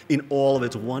happen in all of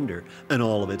its wonder and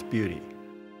all of its beauty.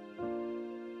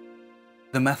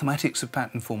 The mathematics of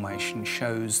pattern formation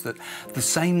shows that the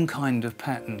same kind of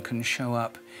pattern can show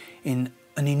up in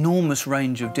an enormous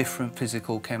range of different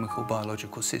physical, chemical,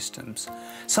 biological systems.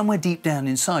 Somewhere deep down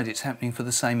inside, it's happening for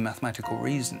the same mathematical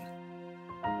reason.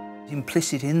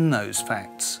 Implicit in those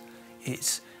facts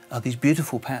are these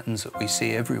beautiful patterns that we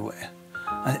see everywhere.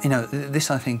 You know, this,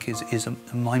 I think, is a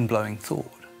mind-blowing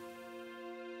thought.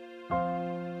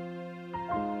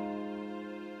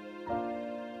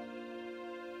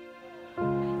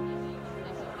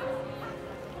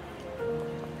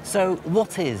 So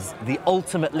what is the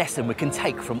ultimate lesson we can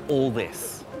take from all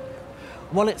this?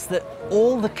 Well, it's that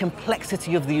all the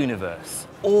complexity of the universe,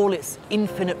 all its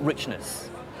infinite richness,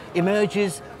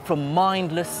 emerges from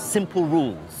mindless, simple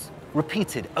rules,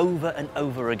 repeated over and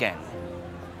over again.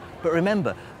 But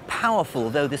remember, powerful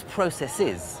though this process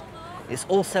is, it's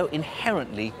also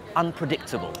inherently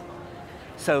unpredictable.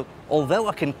 So, although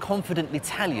I can confidently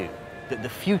tell you that the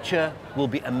future will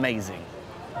be amazing,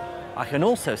 I can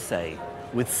also say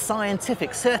with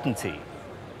scientific certainty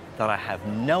that I have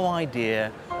no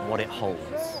idea what it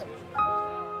holds.